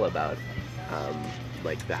knowledgeable about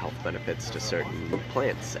like the health benefits to certain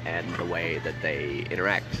plants and the way that they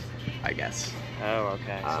interact, I guess. Oh,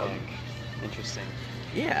 okay. So like, interesting.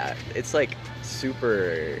 Yeah, it's like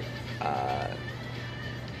super.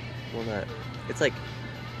 It's like,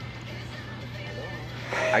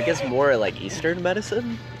 I guess more like Eastern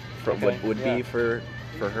medicine would be for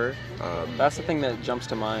her. That's the thing that jumps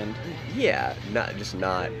to mind. Yeah, not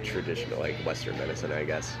traditional like Western medicine, I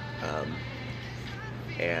guess.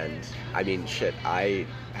 And I mean, shit, I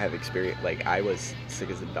have experience. Like, I was sick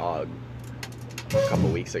as a dog a couple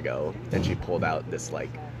weeks ago, and she pulled out this like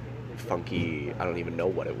funky, I don't even know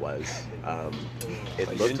what it was. It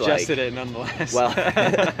looked you ingested it nonetheless. Well,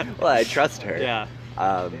 I trust her. Yeah.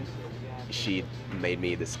 she made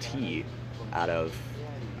me this tea out of,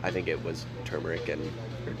 I think it was turmeric or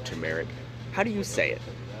turmeric. How do you say it?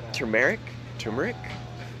 Turmeric? Turmeric?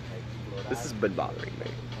 This has been bothering me.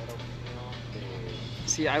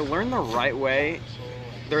 See, I learned the right way.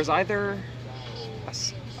 There's either a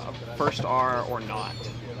first R or not.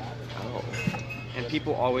 Oh. And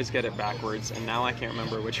people always get it backwards, and now I can't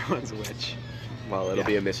remember which one's which. Well, it'll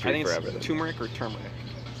be a mystery I think forever. It's turmeric or turmeric.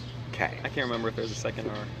 Okay. I can't remember if there's a second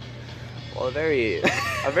R. Well,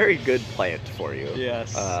 a very good plant for you.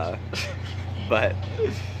 Yes. But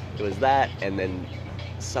it was that, and then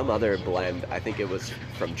some other blend. I think it was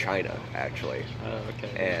from China, actually. Oh,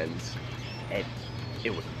 okay. And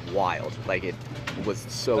it was wild. Like, it was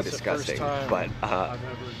so That's disgusting. the first time But I've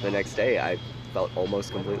ever the next day, I felt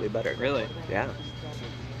almost completely better. Really? Yeah.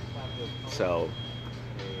 So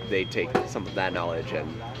they take some of that knowledge and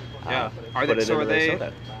Are put they? it So into are their they?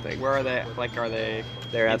 soda thing. Where are they? Like, are they?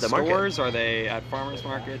 They're in at the market. stores? Are they at farmers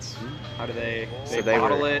markets? How do they? So They they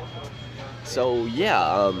bottle were- it. So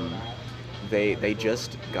yeah, they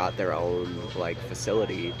just got their own like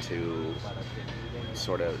facility to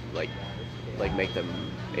sort of like make them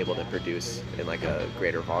able to produce in like a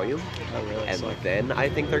greater volume. Oh, really? And So, then I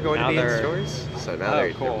think they're going to now be in they're- stores. So now Oh,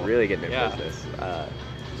 they're cool. really getting in Yeah. business.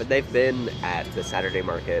 But they've been at the Saturday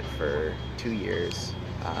market for 2 years.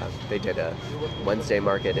 They did a Wednesday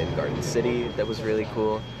market in Garden City that was really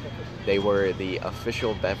cool. They were the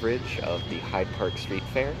official beverage of the Hyde Park Street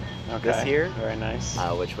Fair this year, Very nice.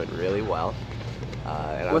 which went really well.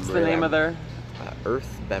 And What's the name of their?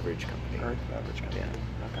 Earth Beverage Company. Earth Beverage Company.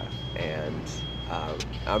 Okay. And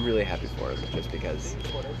I'm really happy for them just because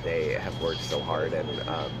they have worked so hard and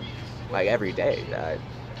like every day.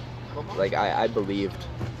 I believed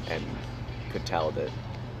and could tell that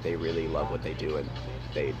they really love what they do and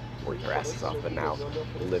they work their asses off. But now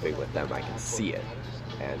living with them, I can see it,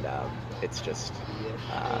 and it's just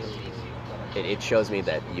it shows me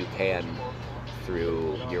that you can,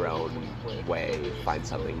 through your own way, find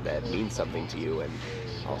something that means something to you and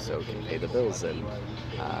also can pay the bills, and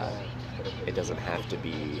it doesn't have to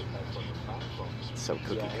be so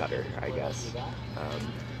cookie cutter, I guess.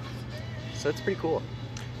 So it's pretty cool,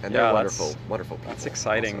 and they're wonderful people. That's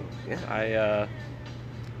exciting. Also. Yeah.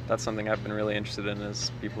 That's something I've been really interested in,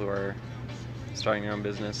 is people who are starting their own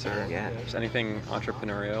business or just anything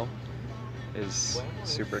entrepreneurial is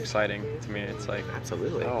super exciting to me. It's like,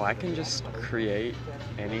 Absolutely. oh, I can just create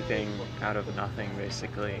anything out of nothing,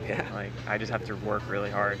 basically. Yeah. Like, I just have to work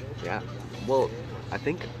really hard. Yeah. Well, I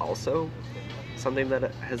think also something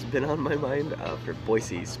that has been on my mind for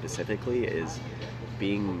Boise specifically is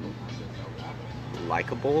being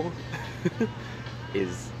likable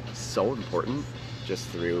is so important, just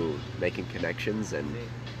through making connections and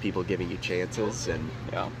people giving you chances. And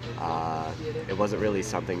it wasn't really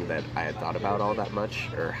something that I had thought about all that much,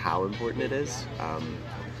 or how important it is,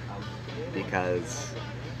 because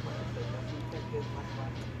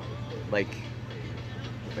like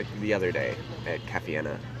the other day at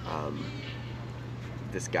Cafeena,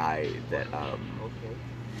 this guy that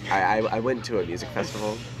I went to a music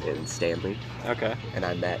festival in Stanley. Okay. And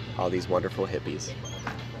I met all these wonderful hippies,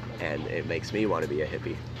 and it makes me want to be a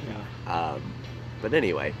hippie. Yeah. But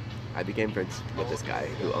anyway, I became friends with this guy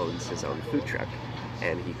who owns his own food truck,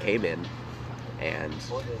 and he came in, and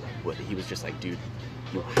he was just like, dude,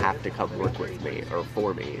 you have to come work with me, or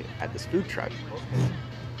for me, at this food truck.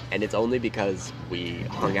 And it's only because we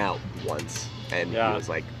hung out once, and he was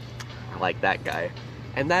like, I like that guy.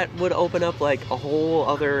 And that would open up like a whole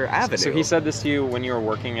other avenue. So he said this to you when you were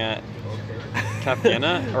working at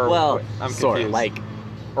Cafeena? Or well, I'm confused. sort of, like,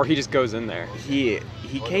 or he just goes in there. He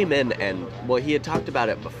came in, and well, he had talked about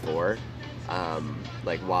it before,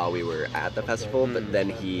 like while we were at the festival, but then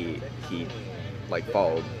he like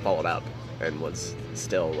followed up and was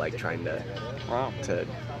still like trying to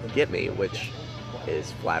get me, which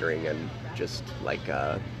is flattering, and just like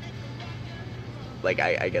I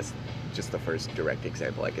guess just the first direct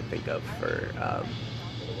example I could think of for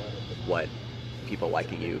what people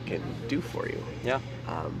liking you can do for you. Yeah.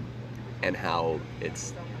 And how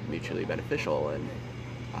it's mutually beneficial, and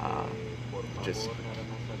just...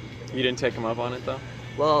 You didn't take him up on it, though?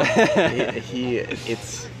 Well,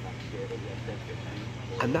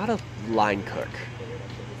 I'm not a line cook,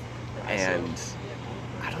 and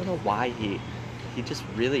I don't know why he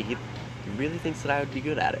really thinks that I would be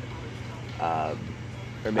good at it. Or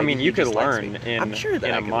maybe I mean, he you could just likes learn me. in, I'm sure that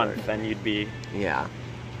in I a could month, learn. and you'd be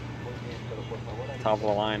top of the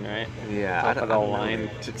line, right? Yeah, Top of the I don't line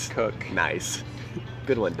know. cook. Nice.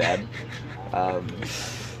 Good one, Dad.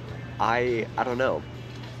 I don't know.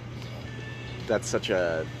 That's such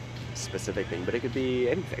a specific thing, but it could be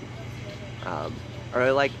anything.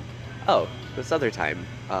 Or like, oh, this other time,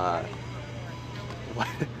 what?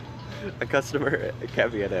 A customer at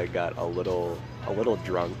Cavietta got a little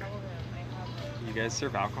drunk. You guys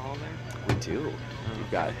serve alcohol there? We do.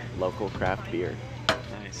 We've got local craft beer.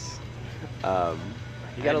 Nice.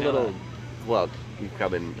 You got a little. Well, you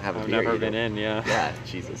come and have a beer. I've never been in. Yeah. Yeah.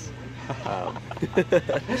 Jesus.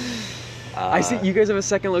 I see you guys have a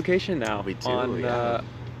second location now. We do. On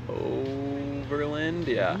Overland.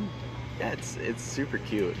 Yeah. Yeah, it's super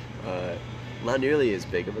cute. Not nearly as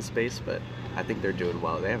big of a space, but I think they're doing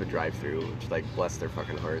well. They have a drive-through, which, like, bless their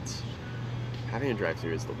fucking hearts. Having a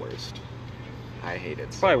drive-through is the worst. I hate it.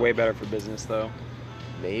 It's probably way better for business, though.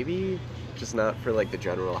 Maybe, just not for, like, the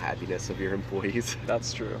general happiness of your employees.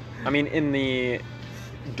 That's true. I mean,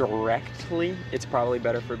 directly, it's probably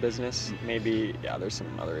better for business. Maybe, yeah, there's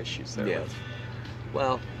some other issues there. Yeah.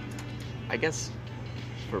 Well, I guess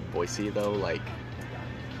for Boise, though, like,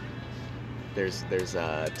 there's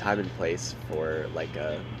a time and place for, like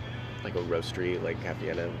a roastery like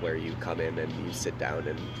Cavietta, where you come in and you sit down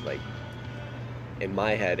and, like, in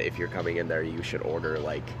my head, if you're coming in there, you should order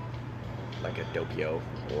like a doppio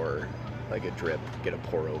or like a drip, get a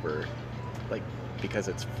pour over, like, because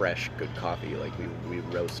it's fresh, good coffee. Like, we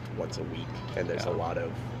roast once a week, and there's a lot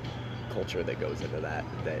of culture that goes into that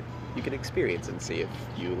you can experience and see if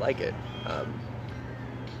you like it.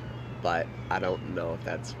 But I don't know if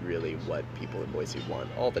that's really what people in Boise want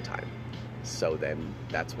all the time. So then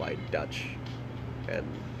that's why Dutch and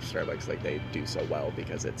Starbucks, like, they do so well,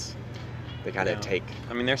 because they kind of take...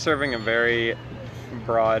 I mean, they're serving a very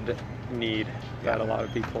broad need that a lot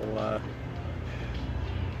of people,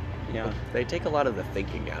 They take a lot of the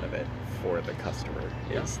thinking out of it for the customer.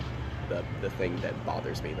 Yeah. Is the thing that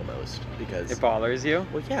bothers me the most, because... It bothers you?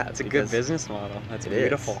 Well, yeah. It's a good business model. That's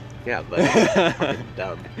beautiful. Is. Yeah, but it's fucking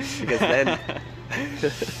dumb. Because then...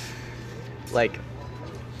 like...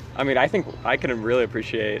 I mean, I think I can really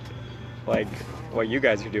appreciate, like, what you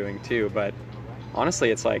guys are doing, too, but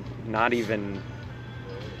honestly, it's, like, not even...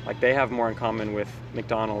 Like, they have more in common with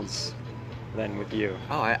McDonald's than with you.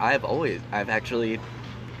 Oh, I've actually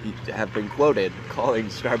have been quoted calling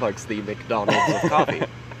Starbucks the McDonald's of coffee.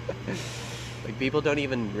 Like, people don't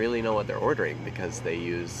even really know what they're ordering, because they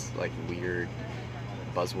use, like, weird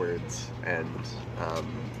buzzwords and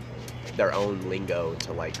their own lingo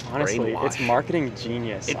to, like, honestly, brainwash. It's marketing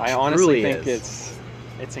genius. I honestly think it's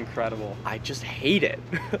incredible. I just hate it.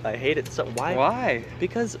 I hate it so... Why?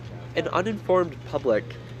 Because an uninformed public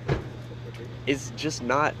is just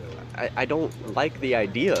not... I don't like the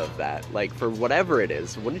idea of that. Like, for whatever it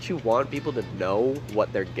is, wouldn't you want people to know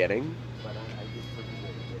what they're getting?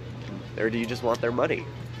 Or do you just want their money?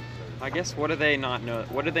 I guess, what do they not know?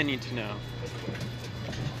 What do they need to know?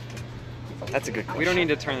 That's a good question. We don't need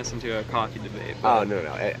to turn this into a coffee debate. Oh, no.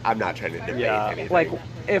 I'm not trying to debate anything. Like,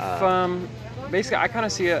 if, basically, I kind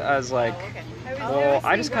of see it as, like, well,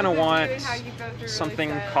 I just kind of want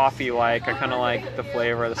something coffee-like. I kind of like the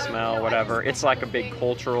flavor, the smell, whatever. It's like a big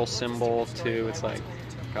cultural symbol, too. It's like,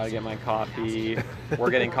 gotta get my coffee. We're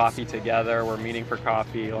getting coffee together. We're meeting for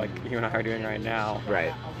coffee, like you and I are doing right now.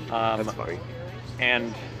 Right. That's funny.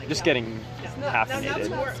 And just getting caffeinated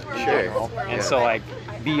in Sure. general. And so, like,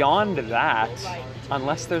 beyond that,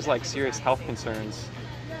 unless there's, like, serious health concerns,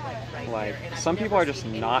 like, some people are just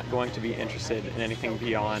not going to be interested in anything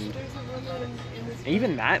beyond...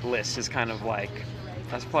 Even that list is kind of like,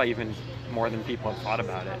 that's probably even more than people have thought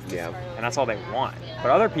about it. Yeah. And that's all they want.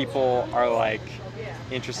 But other people are, like,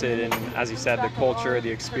 interested in, as you said, the culture,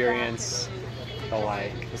 the experience, the,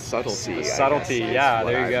 like... The subtlety. The subtlety, yeah,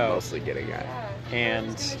 there you go. I'm mostly getting at. And...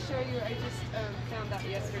 I just found out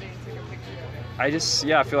yesterday and took a picture of it. I just,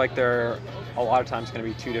 I feel like there are a lot of times going to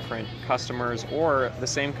be two different customers, or the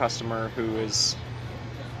same customer who is,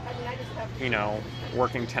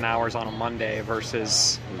 working 10 hours on a Monday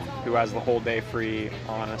versus who has the whole day free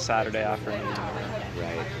on a Saturday afternoon.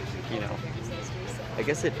 Right. I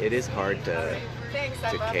guess it is hard to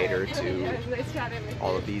cater to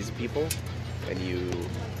all of these people, and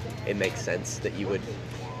it makes sense that you would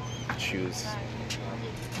choose,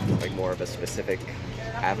 like, more of a specific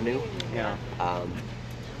avenue. Yeah.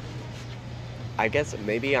 I guess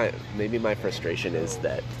maybe my frustration is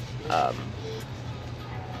that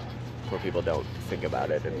poor people don't think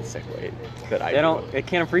about it in the same way that I do. They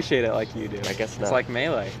can't appreciate it like you do. I guess not. It's like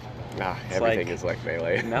Melee. Everything is like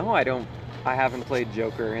Melee. No, I don't. I haven't played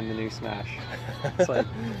Joker in the new Smash. It's like,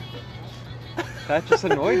 that just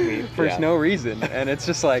annoyed me for no reason. And it's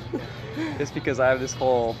just like, it's because I have this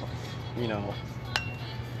whole,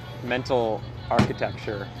 mental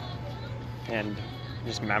architecture and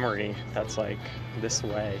just memory that's like this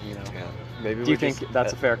way, you know. Yeah. Maybe. Do you think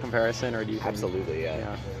that's a fair comparison, or do you think... Absolutely,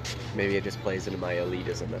 yeah. Maybe it just plays into my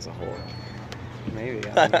elitism as a whole. Maybe.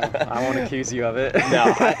 I won't accuse you of it.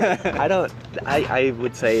 No, I don't. I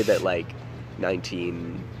would say that like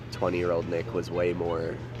 19, 20-year-old Nick was way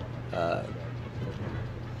more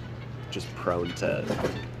just prone to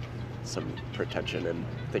some pretension and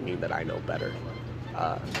thinking that I know better.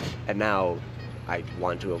 And now I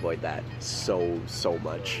want to avoid that so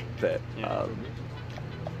much that...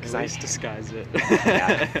 At least disguise it.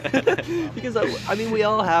 Yeah. Because, I mean, we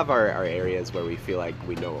all have our areas where we feel like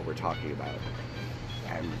we know what we're talking about.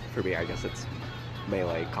 And for me, I guess it's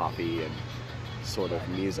Melee, coffee, and sort of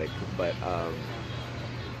music. But,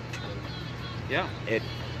 yeah.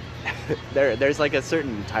 There's like a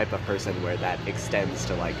certain type of person where that extends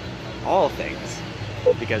to like all things.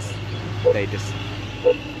 Because they just,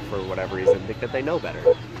 for whatever reason, think that they know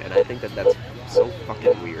better. And I think that that's so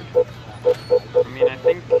fucking weird. I mean, I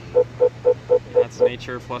think that's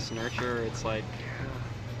nature plus nurture. It's like,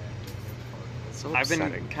 So I've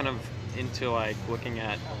upsetting. been kind of into like looking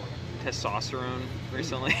at testosterone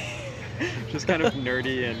recently. Just kind of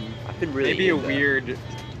nerdy, and I've been really maybe a into- weird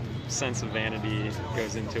sense of vanity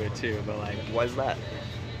goes into it too, but like, Why's that?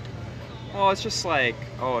 well, it's just like,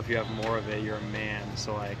 oh, if you have more of it, you're a man.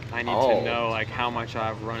 So like, I need to know like how much I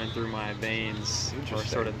have running through my veins, or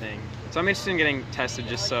Interesting. sort of thing. So I'm interested in getting tested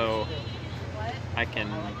just so I can.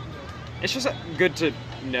 It's just good to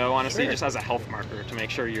know, honestly, Sure. just as a health marker to make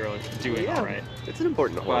sure you're doing all right. It's an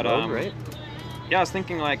important But, hormone, right? Yeah, I was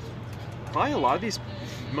thinking like, probably a lot of these,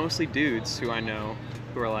 mostly dudes who I know,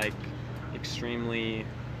 who are like extremely.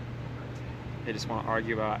 They just want to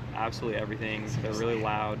argue about absolutely everything. They're really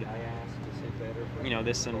loud. You know,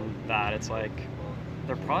 this and that. It's like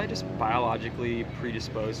they're probably just biologically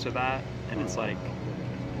predisposed to that, and it's like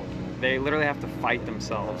they literally have to fight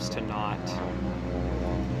themselves to not,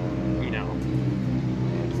 you know,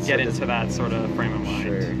 get into that sort of frame of mind.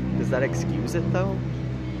 Sure. Does that excuse it though?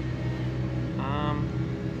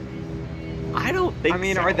 I don't think. I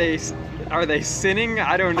mean, so. are they sinning?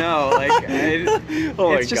 I don't know. Like,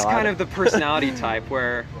 Oh it's my just God. kind of the personality type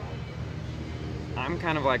where I'm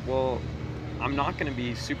kind of like, well, I'm not going to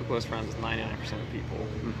be super close friends with 99% of people,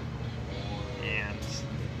 and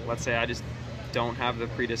let's say I just don't have the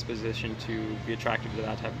predisposition to be attracted to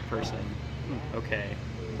that type of person. Okay,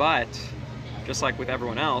 but just like with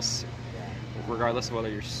everyone else, regardless of whether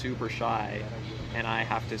you're super shy, and I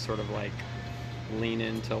have to sort of like lean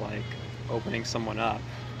into like opening someone up,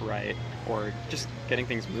 right, or just getting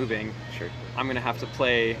things moving, Sure. I'm gonna have to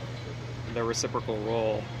play the reciprocal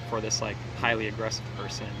role for this like highly aggressive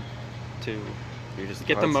person to You're just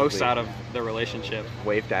get the most constantly out of the relationship.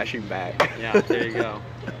 wave dashing back. Yeah, there you go.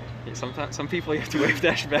 Yeah, sometimes some people you have to wave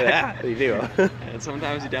dash back, Yeah, you do. and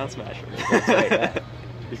sometimes you down smash them.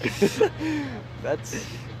 That's right.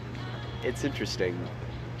 It's interesting.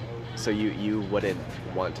 So you wouldn't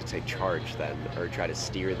want to take charge then, or try to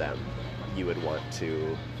steer them. You would want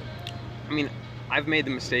to. I mean, I've made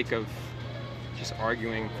the mistake of just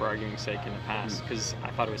arguing for arguing's sake in the past because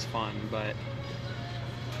I thought it was fun, but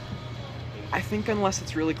I think unless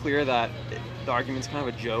it's really clear that the argument's kind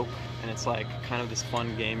of a joke and it's like kind of this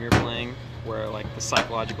fun game you're playing where like the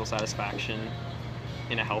psychological satisfaction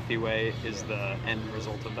in a healthy way is the end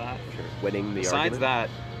result of that. Sure. Winning the Besides argument. that,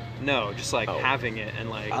 no, just like Oh. having it and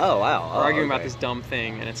like Oh wow. we're arguing about okay. this dumb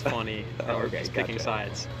thing and it's funny and we're Okay, just picking gotcha.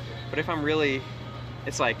 sides. But if I'm really,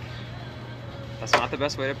 it's like, that's not the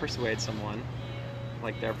best way to persuade someone.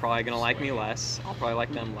 Like, they're probably gonna like me less, I'll probably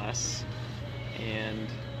like them less, and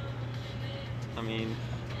I mean,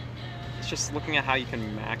 it's just looking at how you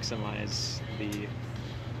can maximize the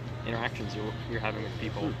interactions you're having with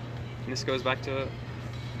people. And this goes back to,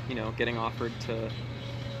 you know, getting offered to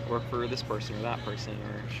work for this person or that person,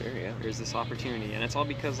 or Sure. Yeah. there's this opportunity, and it's all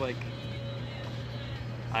because like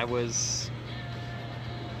I was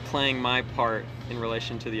playing my part in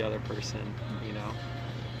relation to the other person, you know.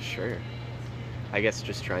 Sure. I guess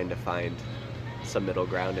just trying to find some middle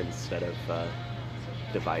ground instead of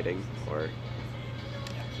dividing, or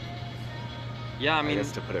Yeah, I mean,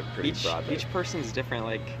 guess to put it pretty broadly. each person's different.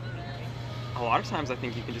 Like, a lot of times I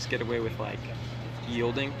think you can just get away with like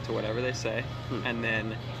yielding to whatever they say, and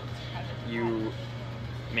then you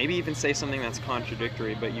maybe even say something that's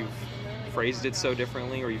contradictory, but you've phrased it so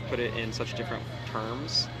differently, or you've put it in such different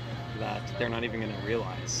terms that they're not even going to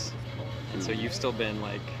realize. And so you've still been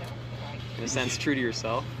like, in a sense, true to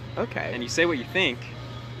yourself, Okay. and you say what you think,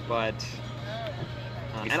 but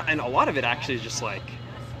and a lot of it actually is just like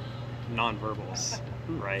nonverbals,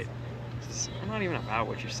 right? It's not even about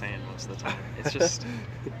what you're saying most of the time. It's just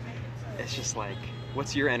it's just like,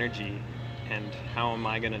 what's your energy, and how am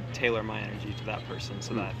I going to tailor my energy to that person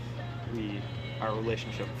so that our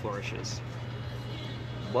relationship flourishes?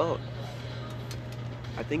 Well,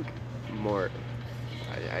 I think more.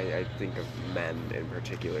 I think of men in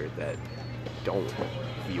particular that don't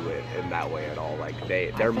view it in that way at all. Like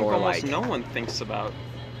they're more almost like no one thinks about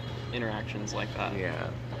interactions like that. Yeah.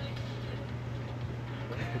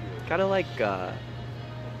 Kind of like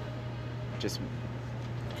just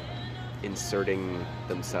inserting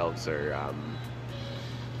themselves, or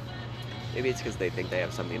maybe it's because they think they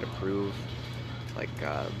have something to prove. Like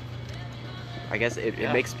I guess it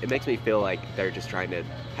makes me feel like they're just trying to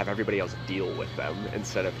have everybody else deal with them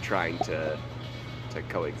instead of trying to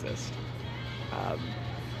coexist.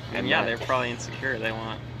 And they're probably insecure. They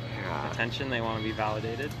want attention. They want to be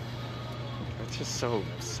validated. It's just so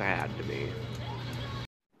sad to me.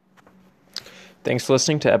 Thanks for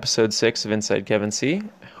listening to episode 6 of Inside Kevin C.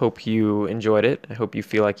 Hope you enjoyed it. I hope you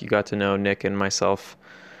feel like you got to know Nick and myself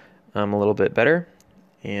a little bit better.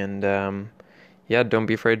 And don't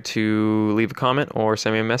be afraid to leave a comment or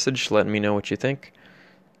send me a message letting me know what you think.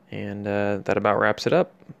 And that about wraps it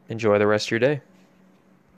up. Enjoy the rest of your day.